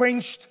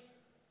quenched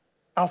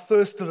our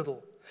thirst a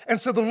little? And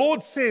so the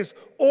Lord says,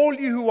 all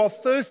you who are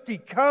thirsty,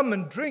 come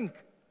and drink.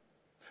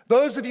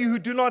 Those of you who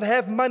do not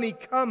have money,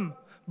 come,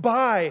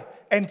 buy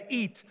and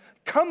eat.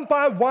 Come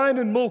buy wine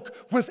and milk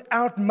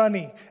without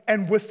money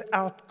and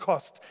without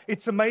cost.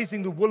 It's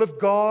amazing. The will of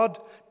God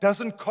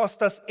doesn't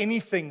cost us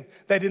anything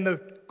that in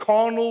the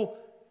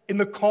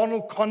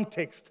carnal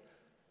context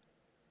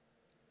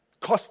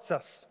costs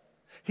us.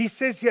 He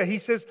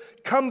says,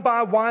 come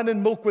buy wine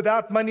and milk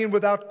without money and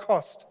without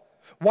cost.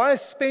 Why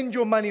spend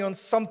your money on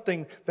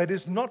something that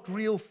is not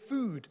real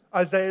food,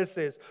 Isaiah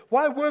says?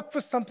 Why work for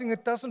something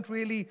that doesn't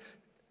really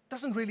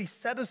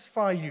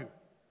satisfy you?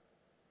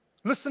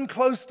 Listen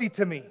closely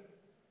to me,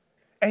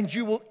 and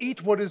you will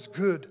eat what is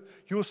good.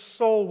 Your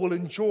soul will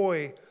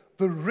enjoy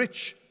the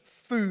rich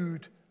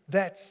food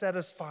that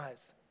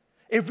satisfies.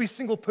 Every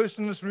single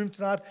person in this room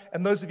tonight,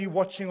 and those of you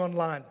watching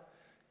online,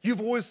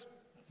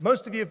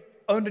 most of you have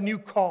owned a new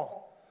car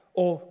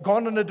or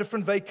gone on a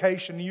different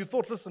vacation, and you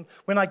thought, listen,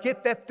 when I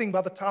get that thing,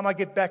 by the time I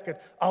get back,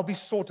 I'll be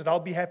sorted, I'll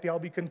be happy, I'll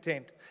be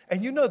content.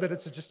 And you know that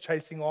it's just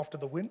chasing after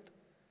the wind.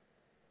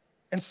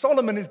 And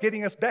Solomon is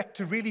getting us back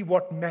to really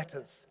what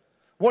matters,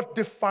 what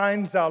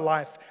defines our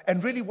life,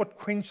 and really what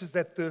quenches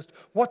that thirst,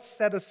 what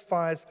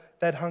satisfies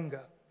that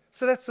hunger.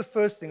 So that's the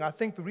first thing. I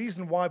think the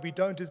reason why we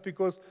don't is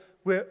because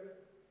we're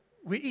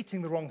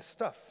eating the wrong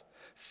stuff.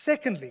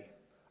 Secondly,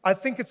 I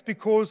think it's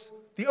because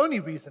the only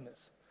reason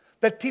is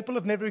that people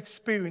have never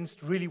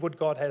experienced really what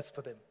God has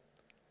for them.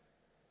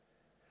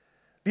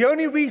 The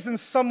only reason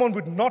someone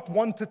would not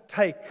want to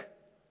take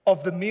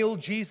of the meal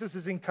Jesus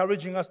is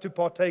encouraging us to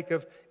partake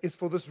of is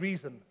for this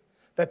reason,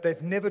 that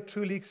they've never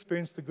truly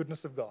experienced the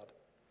goodness of God.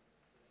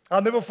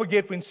 I'll never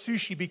forget when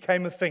sushi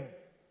became a thing.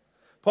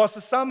 Pastor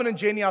Simon and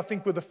Jenny, I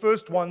think, were the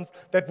first ones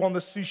that won the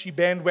sushi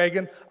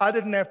bandwagon. I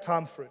didn't have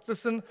time for it.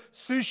 Listen,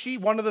 sushi,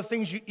 one of the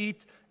things you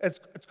eat, it's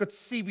got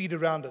seaweed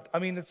around it. I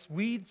mean, it's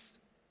weeds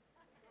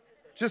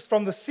just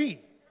from the sea.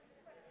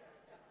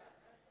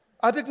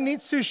 I didn't eat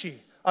sushi.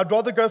 I'd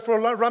rather go for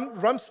a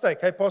rump steak,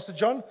 hey, Pastor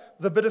John,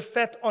 with a bit of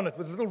fat on it,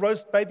 with little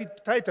roast baby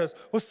potatoes,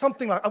 or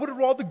something like that. I would have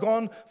rather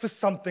gone for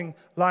something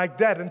like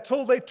that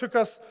until they took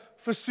us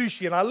for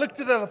sushi. And I looked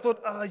at it, I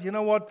thought, you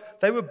know what?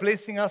 They were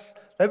blessing us.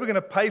 They were going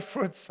to pay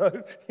for it.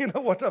 So, you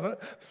know what?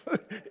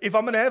 If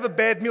I'm going to have a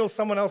bad meal,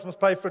 someone else must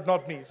pay for it,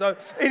 not me. So,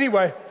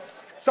 anyway.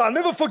 So I'll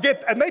never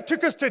forget, and they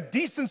took us to a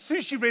decent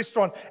sushi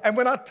restaurant, and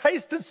when I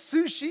tasted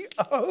sushi,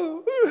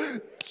 oh,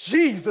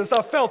 Jesus,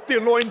 I felt the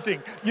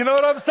anointing. You know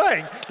what I'm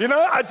saying? You know,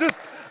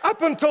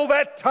 up until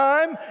that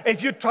time,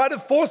 if you tried to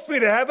force me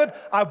to have it,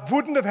 I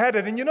wouldn't have had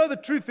it. And you know, the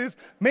truth is,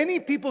 many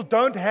people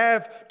don't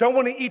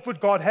want to eat what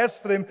God has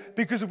for them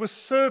because it was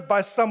served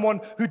by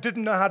someone who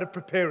didn't know how to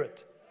prepare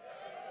it.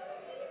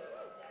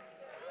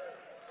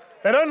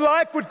 They don't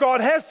like what God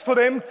has for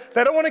them.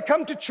 They don't want to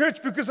come to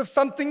church because of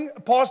something a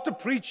pastor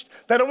preached.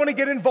 They don't want to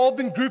get involved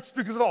in groups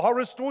because of a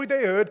horror story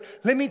they heard.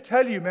 Let me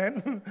tell you,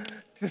 man,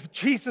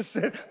 Jesus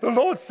said, the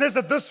Lord says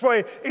it this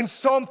way in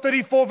Psalm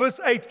 34,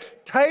 verse 8,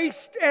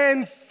 taste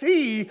and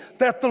see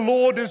that the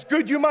Lord is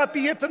good. You might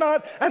be here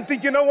tonight and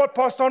think, you know what,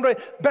 Pastor Andre,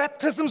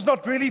 baptism's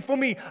not really for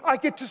me. I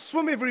get to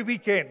swim every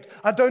weekend.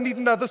 I don't need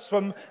another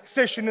swim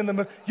session in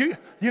the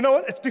You know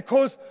what? It's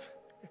because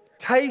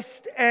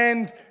taste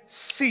and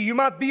see. You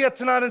might be here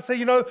tonight and say,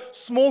 you know,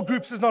 small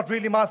groups is not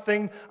really my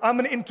thing. I'm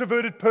an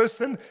introverted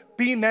person.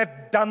 Been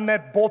that, done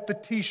that, bought the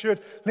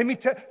t-shirt. Let me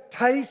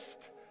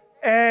taste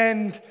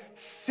and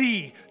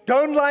see.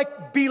 Don't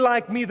be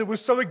like me that was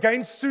so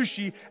against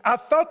sushi. I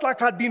felt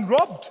like I'd been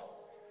robbed.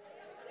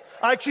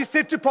 I actually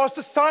said to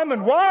Pastor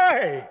Simon,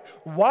 why?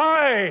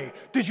 Why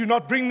did you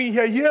not bring me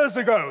here years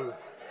ago?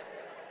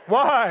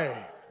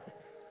 Why?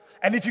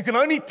 And if you can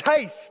only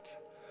taste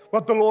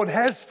what the Lord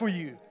has for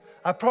you,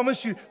 I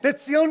promise you,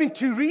 that's the only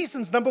two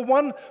reasons. Number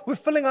one, we're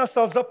filling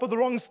ourselves up with the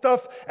wrong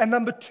stuff. And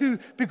number two,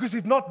 because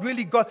we've not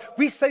really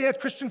we say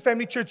at Christian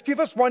Family Church, give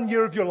us 1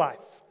 year of your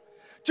life.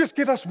 Just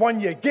give us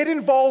 1 year. Get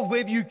involved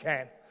wherever you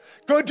can.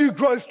 Go do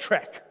growth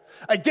track.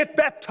 Get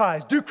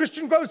baptized. Do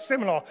Christian growth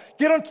seminar.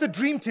 Get onto the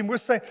dream team. We're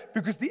saying,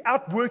 because the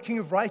outworking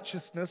of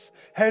righteousness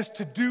has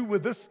to do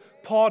with this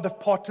part of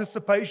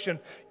participation.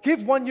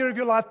 Give 1 year of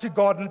your life to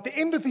God. And at the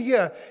end of the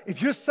year,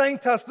 if you're saying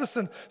to us,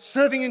 listen,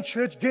 serving in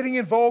church, getting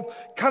involved,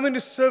 coming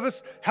to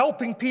service,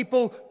 helping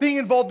people, being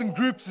involved in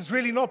groups is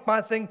really not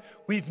my thing.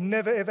 We've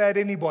never, ever had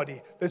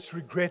anybody that's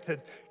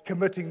regretted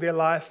committing their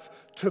life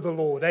to the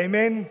Lord.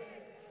 Amen.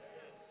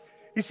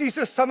 You see,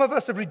 so some of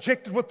us have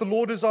rejected what the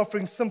Lord is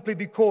offering simply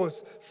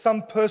because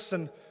some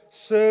person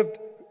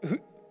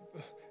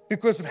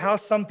because of how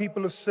some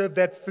people have served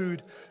that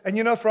food. And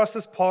you know, for us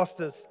as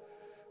pastors,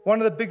 one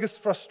of the biggest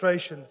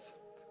frustrations,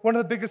 one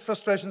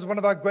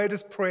of our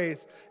greatest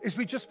prayers is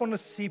we just want to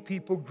see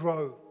people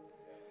grow.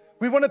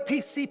 We want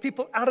to see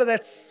people out of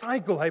that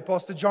cycle, hey,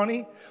 Pastor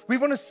Johnny. We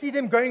want to see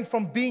them going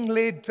from being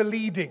led to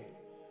leading.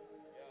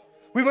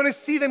 We want to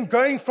see them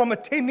going from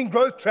attending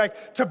growth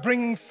track to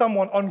bringing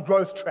someone on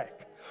growth track.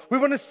 We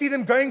want to see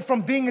them going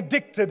from being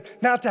addicted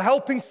now to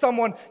helping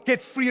someone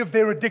get free of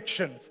their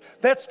addictions.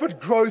 That's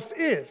what growth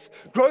is.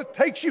 Growth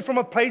takes you from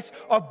a place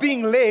of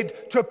being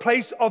led to a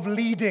place of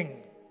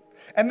leading.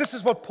 And this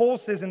is what Paul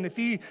says in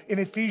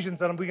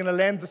Ephesians, and we're going to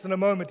land this in a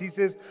moment. He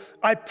says,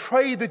 I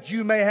pray that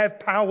you may have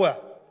power,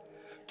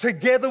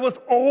 together with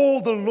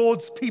all the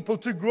Lord's people,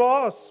 to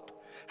grasp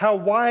how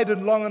wide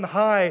and long and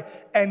high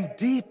and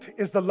deep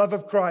is the love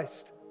of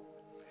Christ,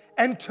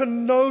 and to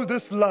know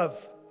this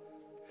love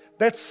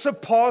that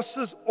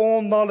surpasses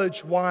all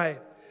knowledge. Why?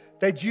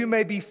 That you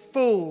may be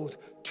filled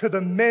to the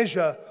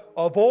measure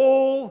of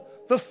all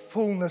the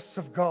fullness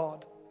of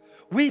God.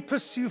 We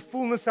pursue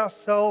fullness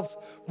ourselves.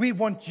 We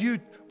want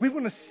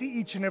to see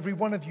each and every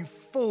one of you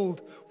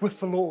filled with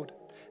the Lord.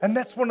 And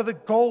that's one of the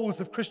goals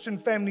of Christian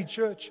Family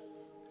Church,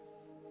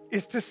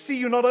 is to see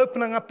you not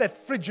opening up that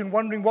fridge and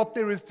wondering what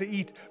there is to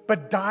eat,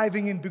 but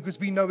diving in because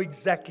we know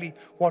exactly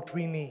what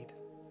we need.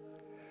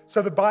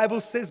 So the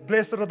Bible says,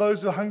 blessed are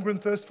those who hunger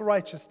and thirst for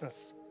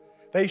righteousness.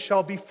 They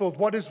shall be filled.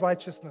 What is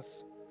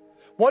righteousness?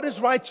 What is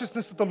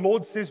righteousness that the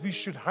Lord says we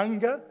should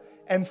hunger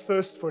and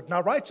thirst for it?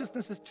 Now,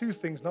 righteousness is two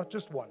things, not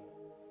just one.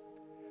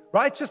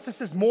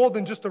 Righteousness is more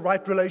than just a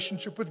right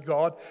relationship with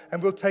God,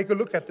 and we'll take a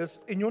look at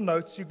this in your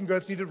notes. You can go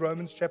with me to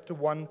Romans chapter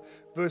 1,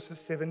 verses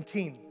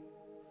 17.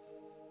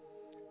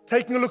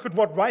 Taking a look at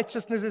what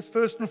righteousness is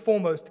first and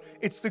foremost,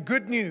 it's the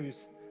good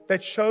news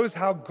that shows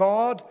how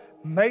God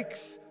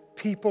makes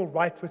people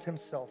right with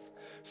himself.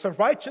 So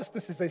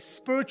righteousness is a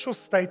spiritual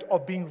state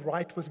of being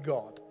right with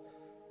God.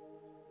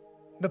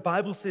 The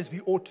Bible says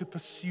we ought to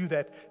pursue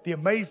that. The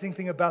amazing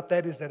thing about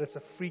that is that it's a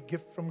free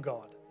gift from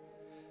God.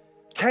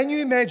 Can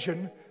you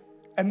imagine?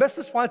 And this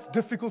is why it's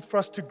difficult for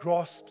us to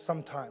grasp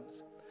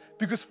sometimes.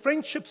 Because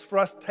friendships for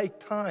us take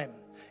time,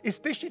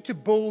 especially to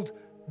build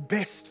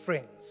best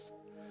friends.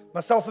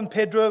 Myself and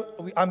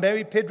Pedro, I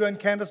married Pedro and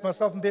Candace.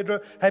 Myself and Pedro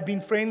have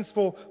been friends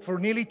for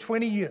nearly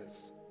 20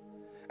 years.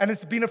 And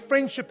it's been a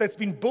friendship that's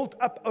been built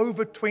up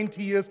over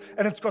 20 years,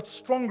 and it's got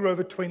stronger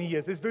over 20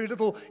 years. There's very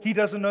little he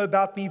doesn't know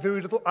about me,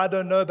 very little I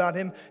don't know about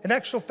him. In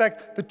actual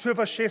fact, the two of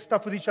us share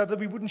stuff with each other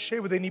we wouldn't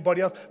share with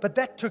anybody else, but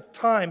that took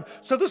time.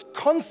 So this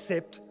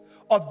concept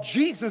of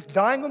Jesus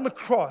dying on the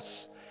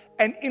cross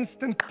and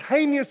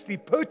instantaneously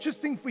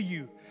purchasing for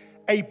you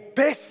a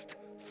best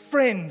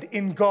friend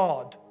in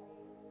God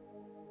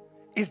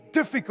is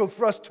difficult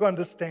for us to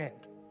understand.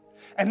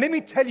 And let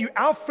me tell you,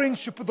 our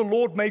friendship with the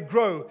Lord may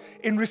grow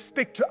in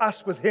respect to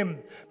us with Him.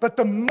 But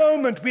the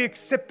moment we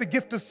accept the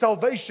gift of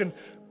salvation,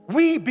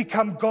 we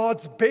become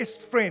God's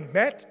best friend.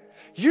 Matt,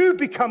 you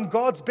become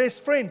God's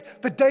best friend.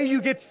 The day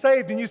you get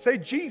saved and you say,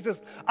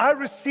 Jesus, I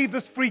receive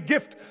this free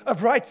gift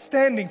of right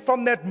standing.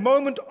 From that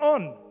moment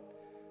on,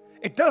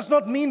 it does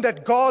not mean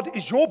that God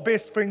is your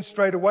best friend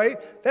straight away.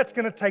 That's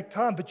going to take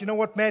time. But you know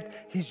what,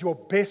 Matt? He's your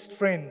best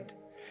friend.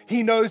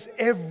 He knows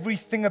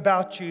everything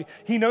about you.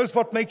 He knows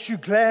what makes you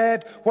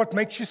glad, what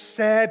makes you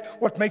sad,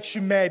 what makes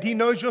you mad. He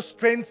knows your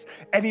strengths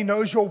and He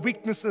knows your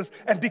weaknesses.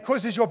 And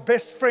because He's your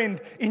best friend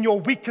in your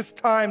weakest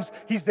times,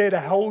 He's there to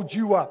hold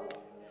you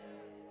up.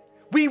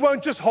 We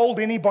won't just hold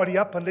anybody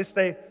up unless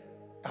they're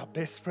our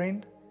best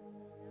friend.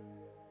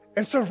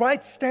 And so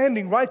right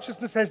standing,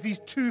 righteousness has these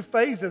two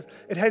phases.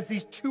 It has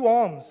these two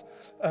arms.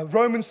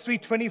 Romans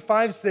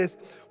 3:25 says,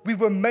 we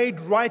were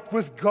made right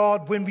with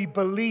God when we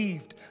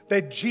believed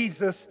that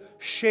Jesus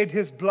shed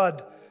His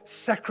blood,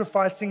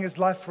 sacrificing His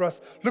life for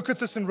us. Look at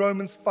this in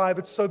Romans 5.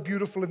 It's so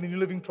beautiful in the New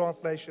Living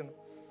Translation.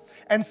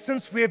 And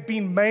since we have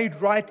been made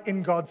right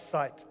in God's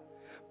sight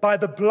by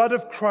the blood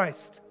of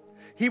Christ,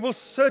 He will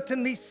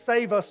certainly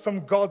save us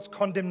from God's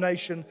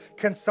condemnation.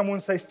 Can someone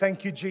say,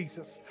 thank you,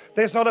 Jesus?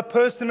 There's not a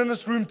person in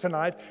this room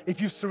tonight, if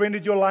you've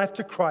surrendered your life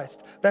to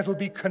Christ, that will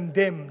be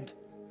condemned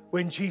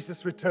when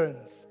Jesus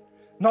returns.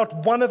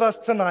 Not one of us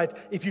tonight,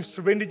 if you've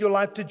surrendered your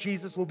life to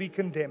Jesus, will be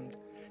condemned.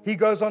 He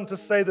goes on to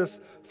say this,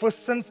 for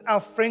since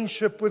our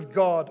friendship with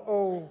God,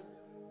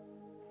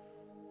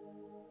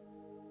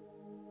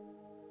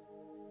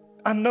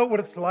 I know what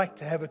it's like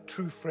to have a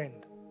true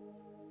friend.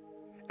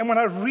 And when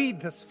I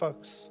read this,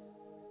 folks,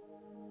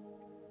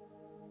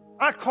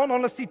 I can't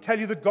honestly tell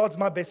you that God's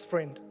my best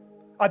friend.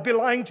 I'd be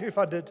lying to you if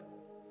I did.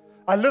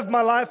 I live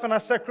my life and I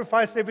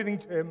sacrifice everything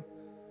to Him.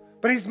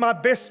 But He's my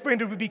best friend.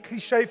 It would be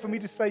cliche for me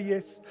to say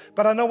yes.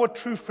 But I know what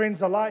true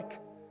friends are like.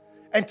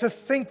 And to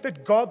think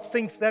that God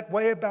thinks that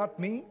way about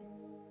me,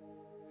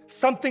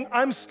 something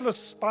I'm still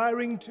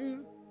aspiring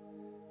to.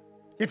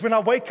 Yet when I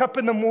wake up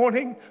in the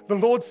morning, the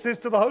Lord says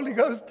to the Holy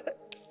Ghost,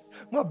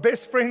 my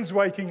best friend's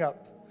waking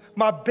up.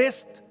 My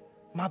best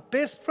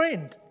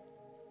friend.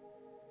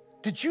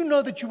 Did you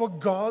know that you are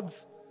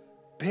God's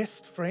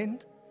best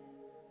friend?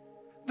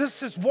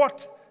 This is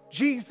what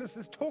Jesus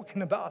is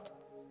talking about.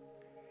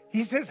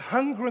 He says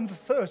hunger and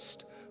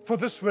thirst for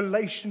this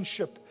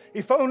relationship.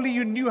 If only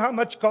you knew how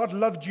much God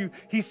loved you,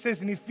 He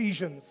says in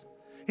Ephesians.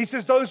 He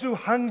says those who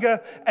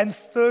hunger and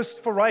thirst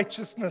for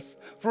righteousness,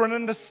 for an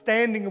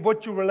understanding of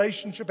what your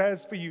relationship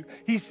has for you.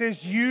 He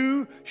says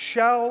you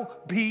shall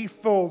be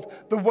filled.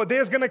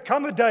 There's going to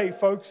come a day,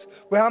 folks,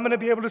 where I'm going to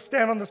be able to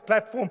stand on this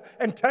platform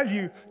and tell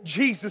you,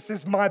 Jesus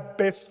is my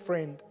best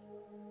friend.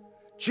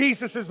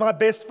 Jesus is my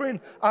best friend.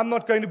 I'm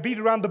not going to beat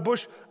around the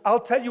bush. I'll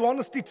tell you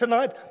honestly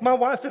tonight, my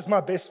wife is my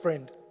best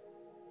friend.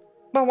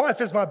 My wife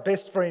is my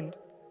best friend.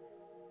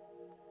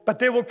 But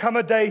there will come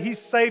a day, He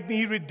saved me,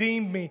 He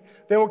redeemed me.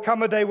 There will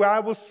come a day where I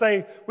will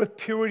say with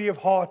purity of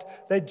heart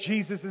that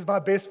Jesus is my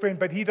best friend.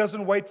 But He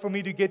doesn't wait for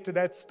me to get to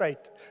that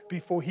state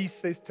before He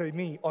says to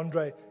me,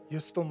 Andre, you're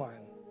still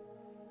mine.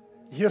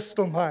 You're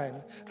still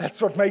mine.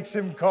 That's what makes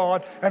Him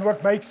God and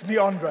what makes me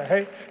Andre.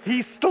 Hey?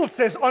 He still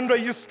says,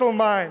 Andre, you're still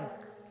mine.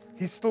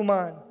 He's still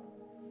mine.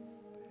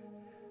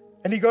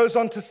 And He goes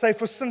on to say,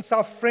 for since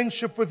our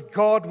friendship with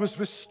God was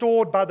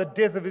restored by the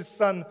death of His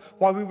Son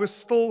while we were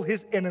still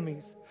His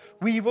enemies,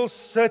 we will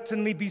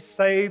certainly be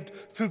saved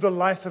through the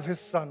life of His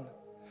Son.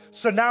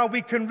 So now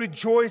we can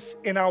rejoice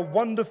in our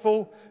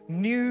wonderful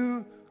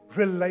new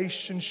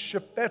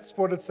relationship. That's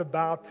what it's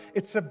about.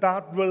 It's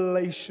about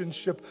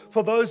relationship.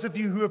 For those of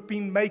you who have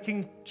been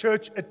making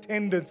church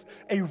attendance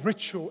a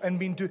ritual and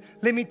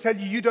let me tell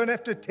you, you don't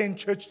have to attend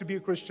church to be a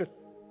Christian.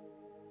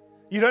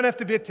 You don't have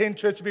to attend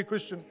church to be a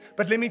Christian.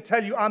 But let me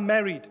tell you, I'm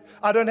married.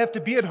 I don't have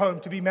to be at home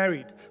to be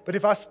married. But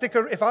if I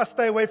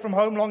stay away from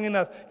home long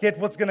enough, yet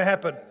what's going to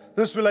happen?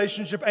 This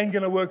relationship ain't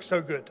going to work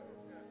so good.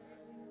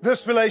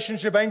 This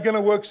relationship ain't going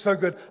to work so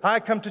good.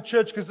 I come to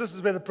church because this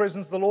is where the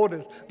presence of the Lord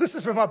is. This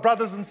is where my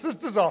brothers and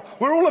sisters are.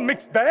 We're all a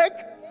mixed bag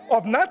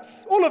of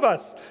nuts, all of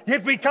us.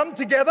 Yet we come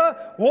together,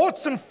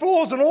 warts and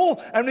flaws and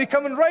all, and we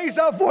come and raise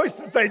our voice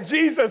and say,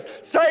 Jesus,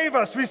 save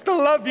us. We still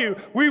love you.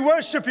 We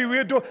worship you. We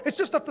adore. It's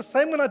just not the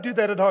same when I do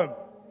that at home.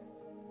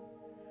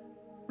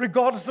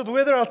 Regardless of the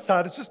weather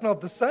outside, it's just not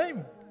the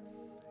same.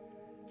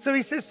 So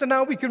He says, so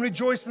now we can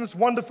rejoice in this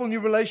wonderful new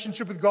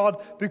relationship with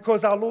God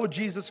because our Lord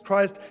Jesus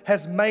Christ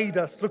has made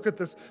us. Look at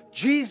this.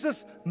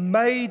 Jesus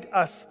made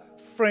us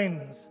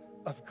friends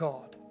of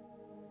God.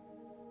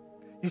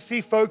 You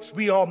see, folks,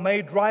 we are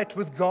made right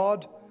with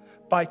God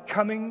by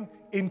coming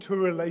into a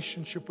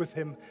relationship with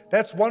Him.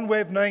 That's one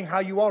way of knowing how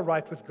you are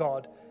right with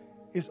God,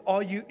 is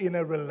are you in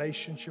a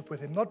relationship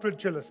with Him? Not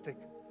ritualistic,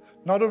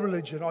 not a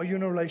religion. Are you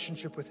in a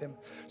relationship with Him?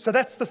 So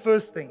that's the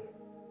first thing.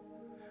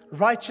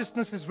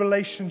 Righteousness is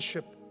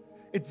relationship.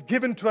 It's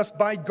given to us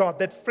by God.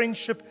 That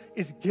friendship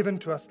is given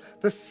to us.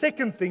 The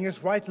second thing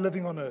is right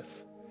living on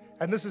earth.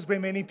 And this is where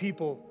many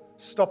people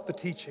stop the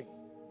teaching.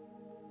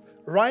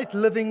 Right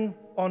living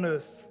on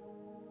earth.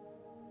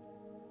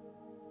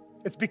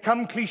 It's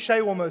become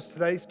cliche almost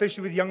today,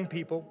 especially with young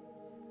people.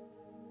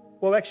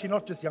 Well, actually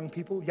not just young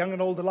people, young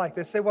and old alike.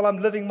 They say, well, I'm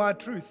living my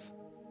truth.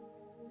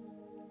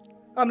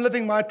 I'm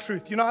living my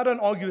truth. You know, I don't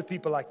argue with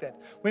people like that.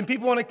 When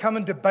people want to come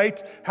and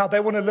debate how they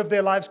want to live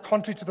their lives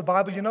contrary to the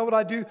Bible, you know what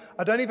I do?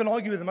 I don't even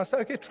argue with them. I say,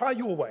 okay, try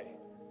your way.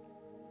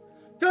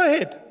 Go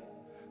ahead.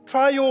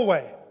 Try your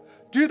way.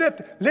 Do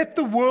that. Let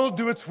the world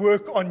do its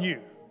work on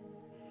you.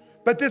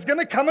 But there's going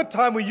to come a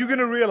time where you're going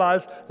to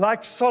realize,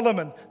 like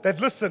Solomon, that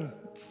listen,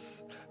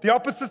 the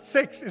opposite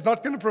sex is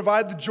not going to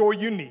provide the joy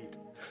you need.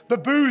 The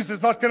booze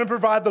is not going to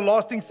provide the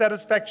lasting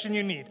satisfaction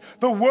you need.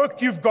 The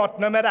work you've got,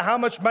 no matter how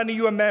much money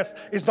you amass,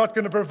 is not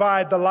going to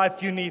provide the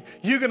life you need.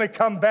 You're going to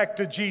come back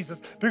to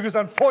Jesus because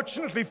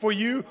unfortunately for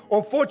you,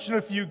 or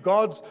fortunately for you,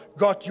 God's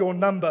got your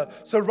number.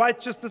 So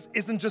righteousness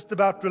isn't just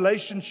about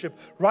relationship.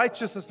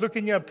 Righteousness,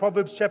 looking here at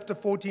Proverbs chapter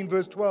 14,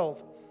 verse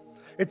 12.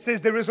 It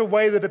says there is a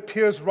way that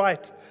appears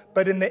right,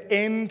 but in the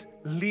end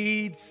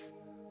leads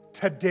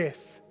to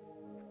death.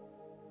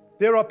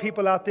 There are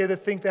people out there that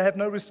think they have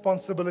no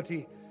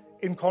responsibility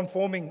in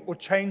conforming or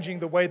changing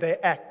the way they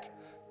act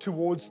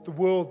towards the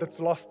world that's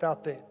lost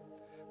out there.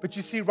 But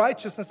you see,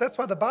 righteousness, that's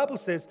why the Bible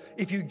says,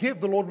 if you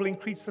give, the Lord will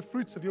increase the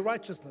fruits of your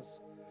righteousness.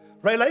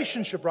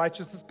 Relationship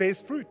righteousness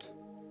bears fruit.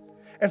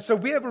 And so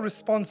we have a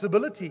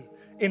responsibility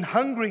in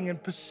hungering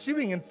and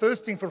pursuing and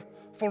thirsting for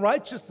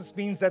righteousness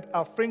means that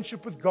our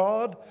friendship with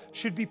God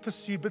should be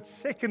pursued. But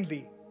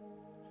secondly,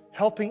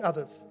 helping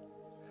others.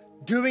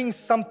 Doing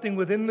something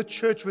within the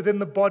church, within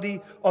the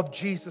body of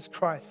Jesus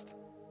Christ.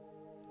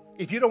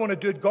 If you don't want to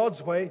do it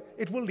God's way,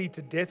 it will lead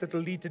to death. It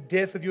will lead to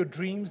death of your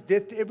dreams,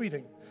 death to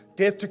everything.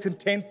 Death to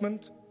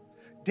contentment,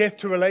 death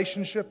to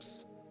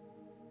relationships.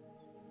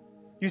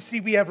 You see,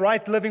 we have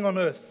right living on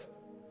earth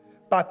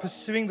by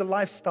pursuing the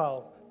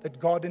lifestyle that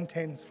God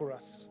intends for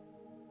us.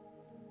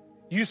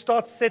 You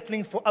start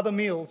settling for other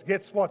meals,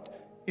 guess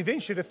what?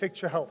 Eventually it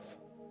affects your health.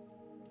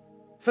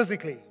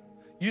 Physically.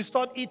 You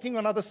start eating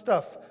on other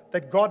stuff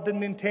that God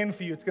didn't intend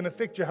for you, it's going to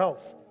affect your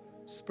health.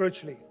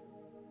 Spiritually.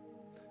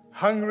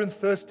 Hunger and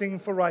thirsting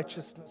for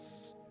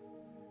righteousness.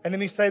 And let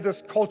me say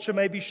this, culture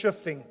may be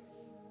shifting,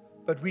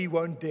 but we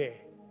won't dare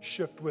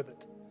shift with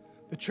it.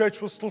 The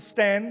church will still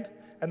stand,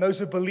 and those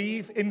who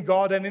believe in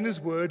God and in His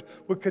Word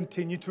will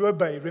continue to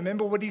obey.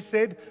 Remember what He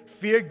said?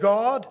 Fear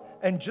God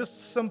and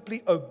just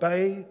simply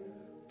obey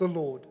the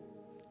Lord.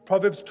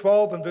 Proverbs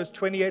 12 and verse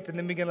 28, and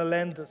then we're going to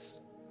land this.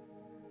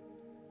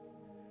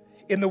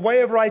 In the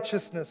way of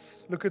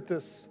righteousness, look at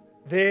this,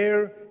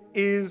 there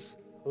is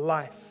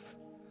life.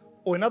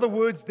 Or in other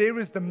words, there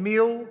is the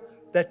meal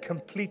that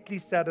completely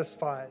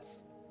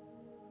satisfies.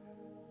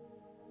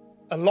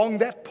 Along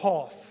that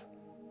path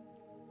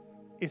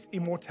is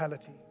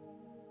immortality.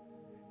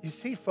 You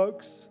see,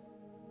 folks,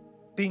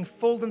 being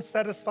filled and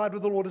satisfied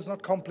with the Lord is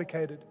not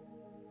complicated.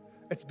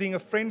 It's being a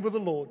friend with the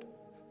Lord,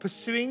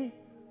 pursuing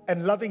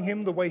and loving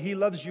Him the way He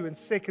loves you, and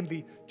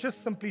secondly,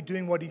 just simply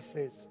doing what He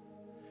says.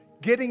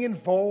 Getting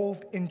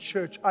involved in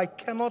church. I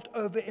cannot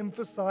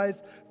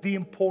overemphasize the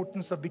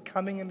importance of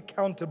becoming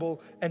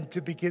accountable and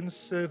to begin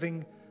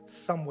serving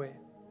somewhere.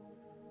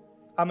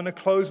 I'm going to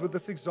close with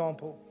this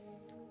example.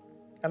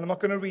 And I'm not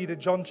going to read it.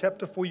 John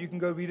chapter 4, you can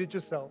go read it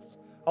yourselves.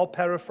 I'll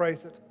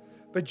paraphrase it.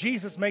 But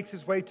Jesus makes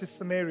His way to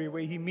Samaria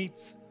where He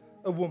meets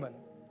a woman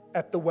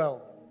at the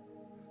well.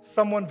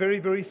 Someone very,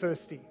 very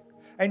thirsty.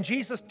 And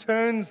Jesus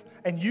turns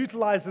and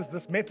utilizes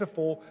this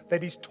metaphor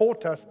that He's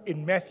taught us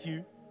in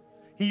Matthew.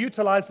 He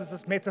utilizes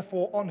this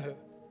metaphor on her.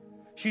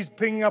 She's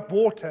bringing up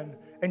water,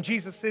 and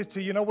Jesus says to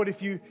her, you know what,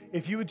 if you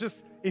would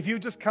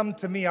just come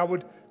to me, I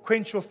would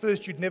quench your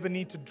thirst. You'd never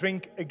need to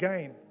drink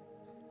again.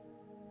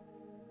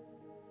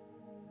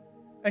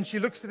 And she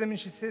looks at him and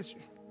she says,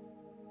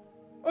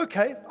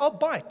 okay, I'll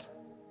bite.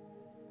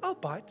 I'll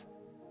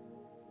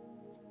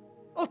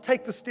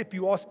take the step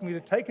you ask me to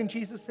take. And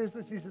Jesus says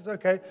this. He says,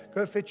 okay,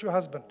 go fetch your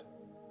husband.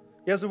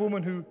 Here's a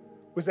woman who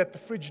was at the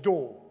fridge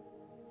door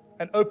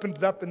and opened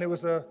it up, and there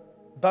was a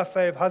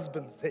buffet of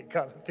husbands there,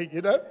 kind of thing,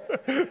 you know.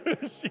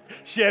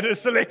 she had her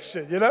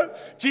selection, you know.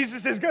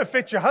 Jesus says, go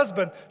fetch your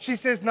husband. She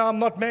says, no, I'm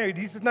not married.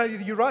 He says, no,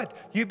 you're right.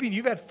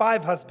 You've had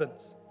 5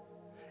 husbands.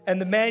 And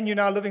the man you're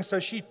now living, so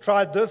she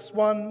tried this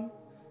one.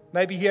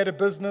 Maybe he had a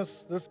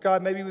business. This guy,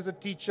 maybe he was a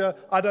teacher.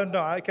 I don't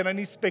know. I can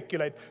only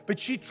speculate. But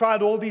she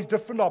tried all these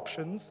different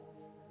options.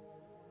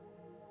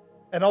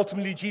 And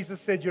ultimately, Jesus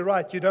said, you're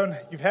right.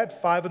 You've had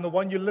 5, and the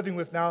one you're living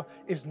with now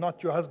is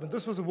not your husband.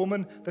 This was a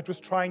woman that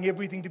was trying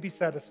everything to be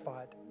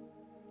satisfied.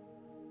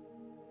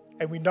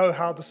 And we know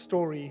how the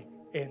story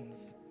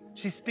ends.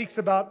 She speaks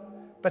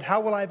about, but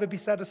how will I ever be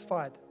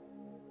satisfied?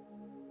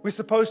 We're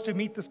supposed to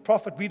meet this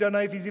prophet. We don't know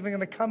if he's even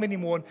going to come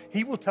anymore. And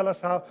he will tell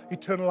us how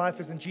eternal life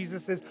is. And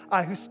Jesus says,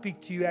 I who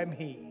speak to you am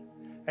he.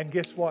 And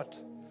guess what?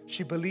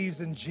 She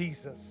believes in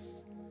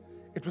Jesus.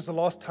 It was the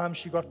last time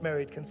she got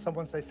married. Can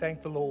someone say,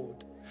 thank the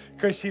Lord?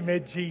 Because she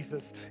met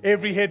Jesus.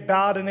 Every head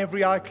bowed and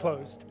every eye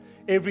closed.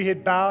 Every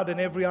head bowed and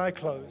every eye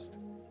closed.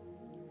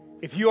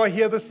 If you are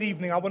here this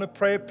evening, I want to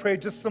pray a prayer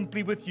just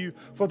simply with you.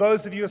 For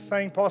those of you who are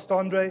saying, Pastor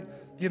Andre,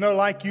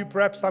 like you,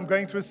 perhaps I'm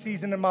going through a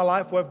season in my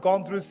life where I've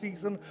gone through a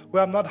season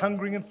where I'm not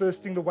hungering and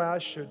thirsting the way I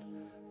should.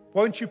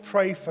 Won't you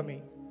pray for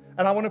me?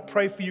 And I want to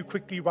pray for you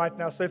quickly right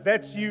now. So if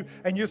that's you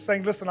and you're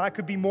saying, listen, I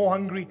could be more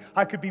hungry,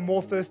 I could be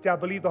more thirsty, I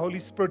believe the Holy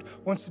Spirit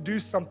wants to do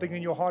something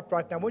in your heart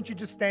right now. Won't you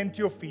just stand to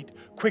your feet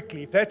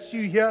quickly? If that's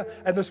you here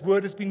and this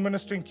word has been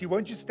ministering to you,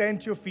 won't you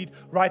stand to your feet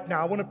right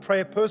now? I want to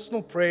pray a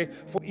personal prayer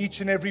for each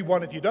and every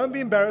one of you. Don't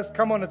be embarrassed.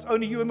 Come on, it's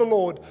only you and the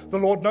Lord. The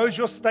Lord knows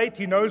your state.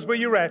 He knows where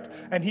you're at.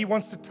 And He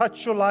wants to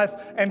touch your life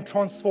and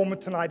transform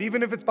it tonight,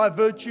 even if it's by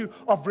virtue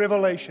of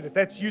revelation. If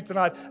that's you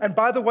tonight. And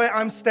by the way,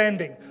 I'm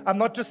standing. I'm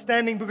not just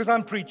standing because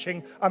I'm preaching.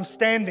 I'm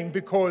standing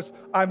because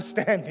I'm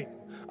standing.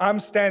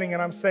 I'm standing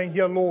and I'm saying,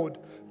 here, Lord,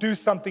 do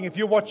something. If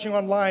you're watching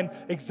online,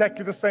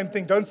 exactly the same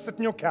thing. Don't sit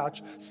on your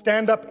couch.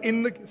 Stand up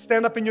in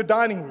your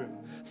dining room.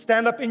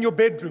 Stand up in your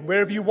bedroom,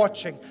 wherever you're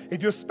watching.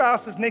 If your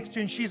spouse is next to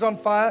you and she's on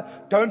fire,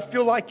 don't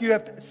feel like you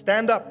have to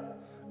stand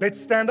up. Let's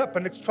stand up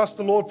and let's trust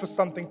the Lord for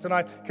something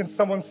tonight. Can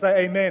someone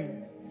say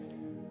amen?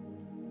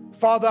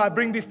 Father, I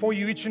bring before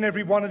you each and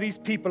every one of these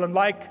people, and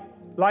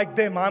like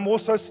them, I'm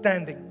also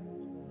standing.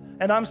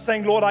 And I'm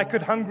saying, Lord, I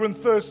could hunger and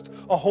thirst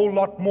a whole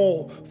lot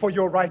more for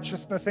your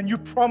righteousness. And you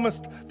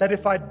promised that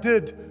if I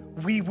did,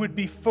 we would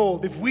be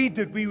filled. If we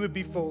did, we would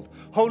be filled.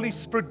 Holy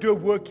Spirit, do a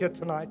work here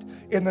tonight.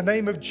 In the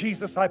name of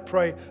Jesus, I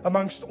pray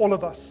amongst all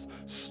of us.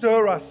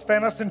 Stir us,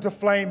 fan us into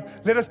flame.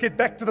 Let us get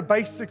back to the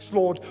basics,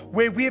 Lord,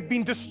 where we have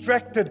been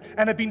distracted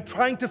and have been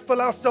trying to fill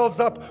ourselves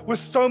up with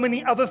so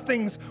many other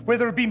things,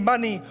 whether it be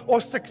money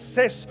or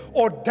success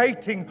or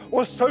dating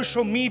or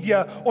social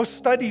media or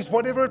studies,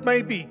 whatever it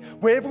may be.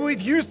 Wherever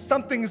we've used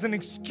something as an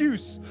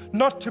excuse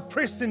not to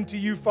press into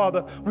you,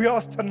 Father, we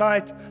ask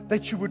tonight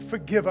that you would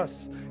forgive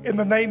us in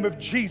the name of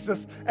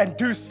Jesus and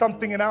do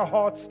something in our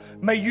hearts.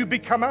 May you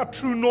become our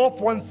true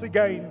north once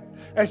again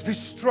as we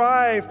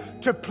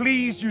strive to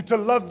please you, to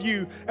love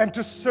you, and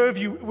to serve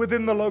you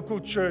within the local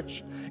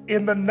church.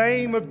 In the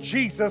name of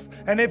Jesus,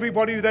 and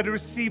everybody that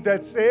received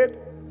that said,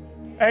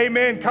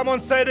 amen. Come on,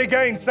 say it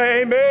again.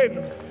 Say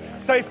amen.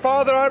 Say,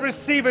 Father, I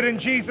receive it in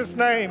Jesus'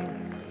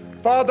 name.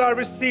 Father, I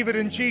receive it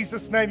in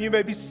Jesus' name. You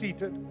may be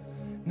seated.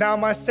 Now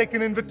my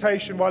second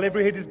invitation, while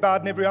every head is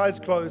bowed and every eye is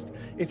closed.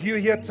 If you're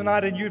here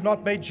tonight and you've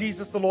not made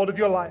Jesus the Lord of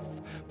your life,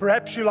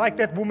 perhaps you're like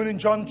that woman in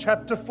John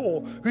chapter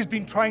 4 who's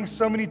been trying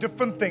so many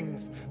different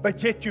things,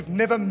 but yet you've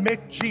never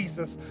met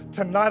Jesus.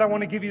 Tonight I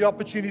want to give you the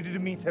opportunity to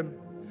meet Him.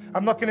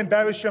 I'm not going to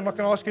embarrass you. I'm not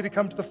going to ask you to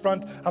come to the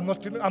front. I'm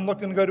not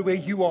going to go to where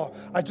you are.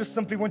 I just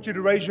simply want you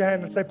to raise your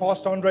hand and say,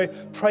 Pastor Andre,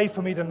 pray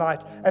for me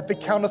tonight. At the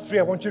count of 3,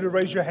 I want you to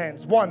raise your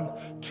hands.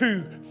 1,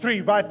 2,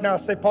 3. Right now,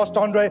 say, Pastor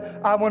Andre,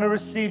 I want to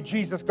receive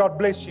Jesus. God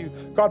bless you.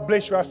 God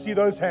bless you. I see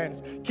those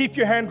hands. Keep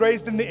your hand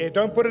raised in the air.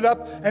 Don't put it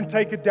up and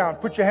take it down.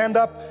 Put your hand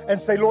up and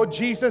say, Lord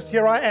Jesus,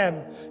 here I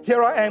am.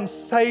 Here I am.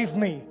 Save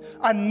me.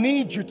 I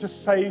need you to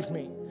save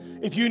me.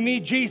 If you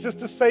need Jesus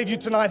to save you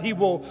tonight, He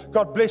will.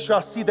 God bless you.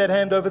 I see that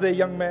hand over there,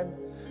 young man.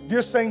 If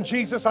you're saying,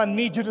 Jesus, I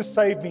need you to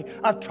save me.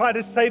 I've tried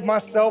to save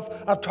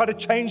myself. I've tried to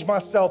change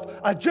myself.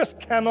 I just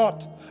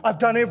cannot. I've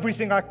done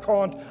everything I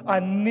can't. I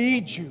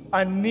need you.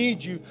 I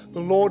need you. The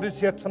Lord is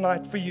here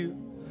tonight for you.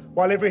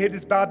 While every head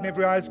is bowed and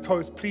every eye is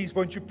closed, please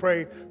won't you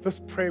pray this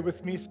prayer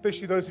with me,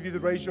 especially those of you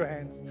that raise your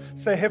hands.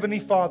 Say, Heavenly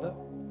Father,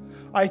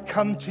 I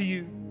come to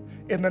you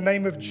in the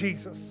name of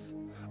Jesus.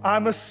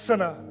 I'm a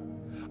sinner.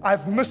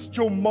 I've missed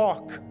your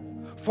mark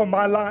for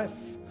my life.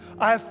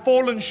 I have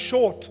fallen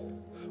short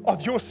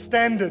of your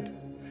standard,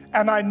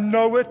 and I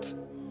know it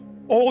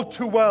all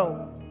too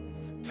well.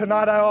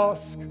 Tonight I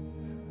ask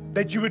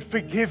that you would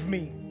forgive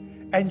me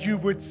and you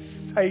would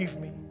save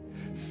me.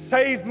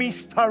 Save me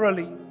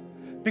thoroughly,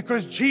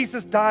 because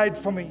Jesus died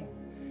for me,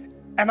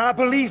 and I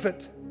believe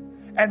it,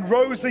 and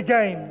rose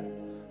again.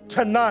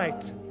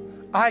 Tonight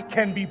I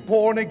can be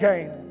born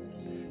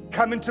again.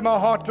 Come into my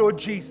heart, Lord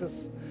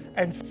Jesus,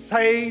 and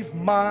save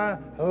my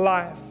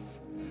life.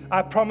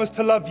 I promise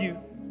to love you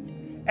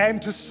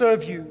and to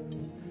serve you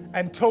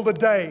until the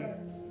day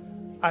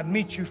I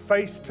meet you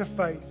face to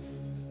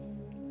face.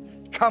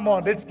 Come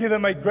on, let's give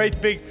them a great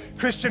big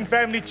Christian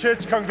Family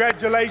Church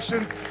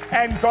congratulations,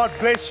 and God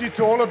bless you.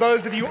 To all of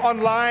those of you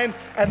online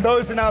and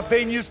those in our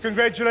venues,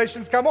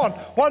 congratulations. Come on,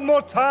 one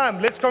more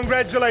time, let's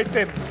congratulate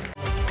them.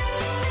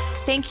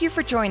 Thank you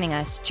for joining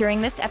us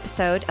during this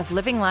episode of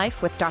Living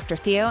Life with Dr.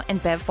 Theo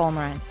and Bev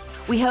Volmerantz.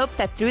 We hope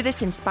that through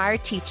this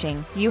inspired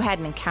teaching, you had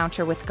an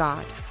encounter with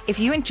God. If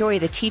you enjoy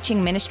the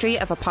teaching ministry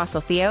of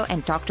Apostle Theo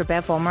and Dr.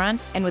 Bev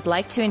Wolmarans and would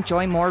like to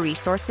enjoy more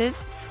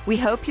resources, we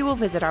hope you will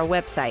visit our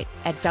website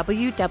at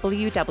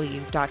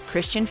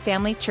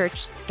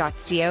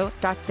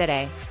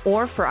www.christianfamilychurch.co.za,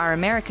 or for our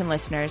American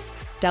listeners,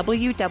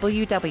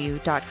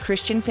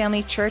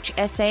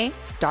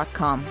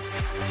 www.christianfamilychurchsa.com.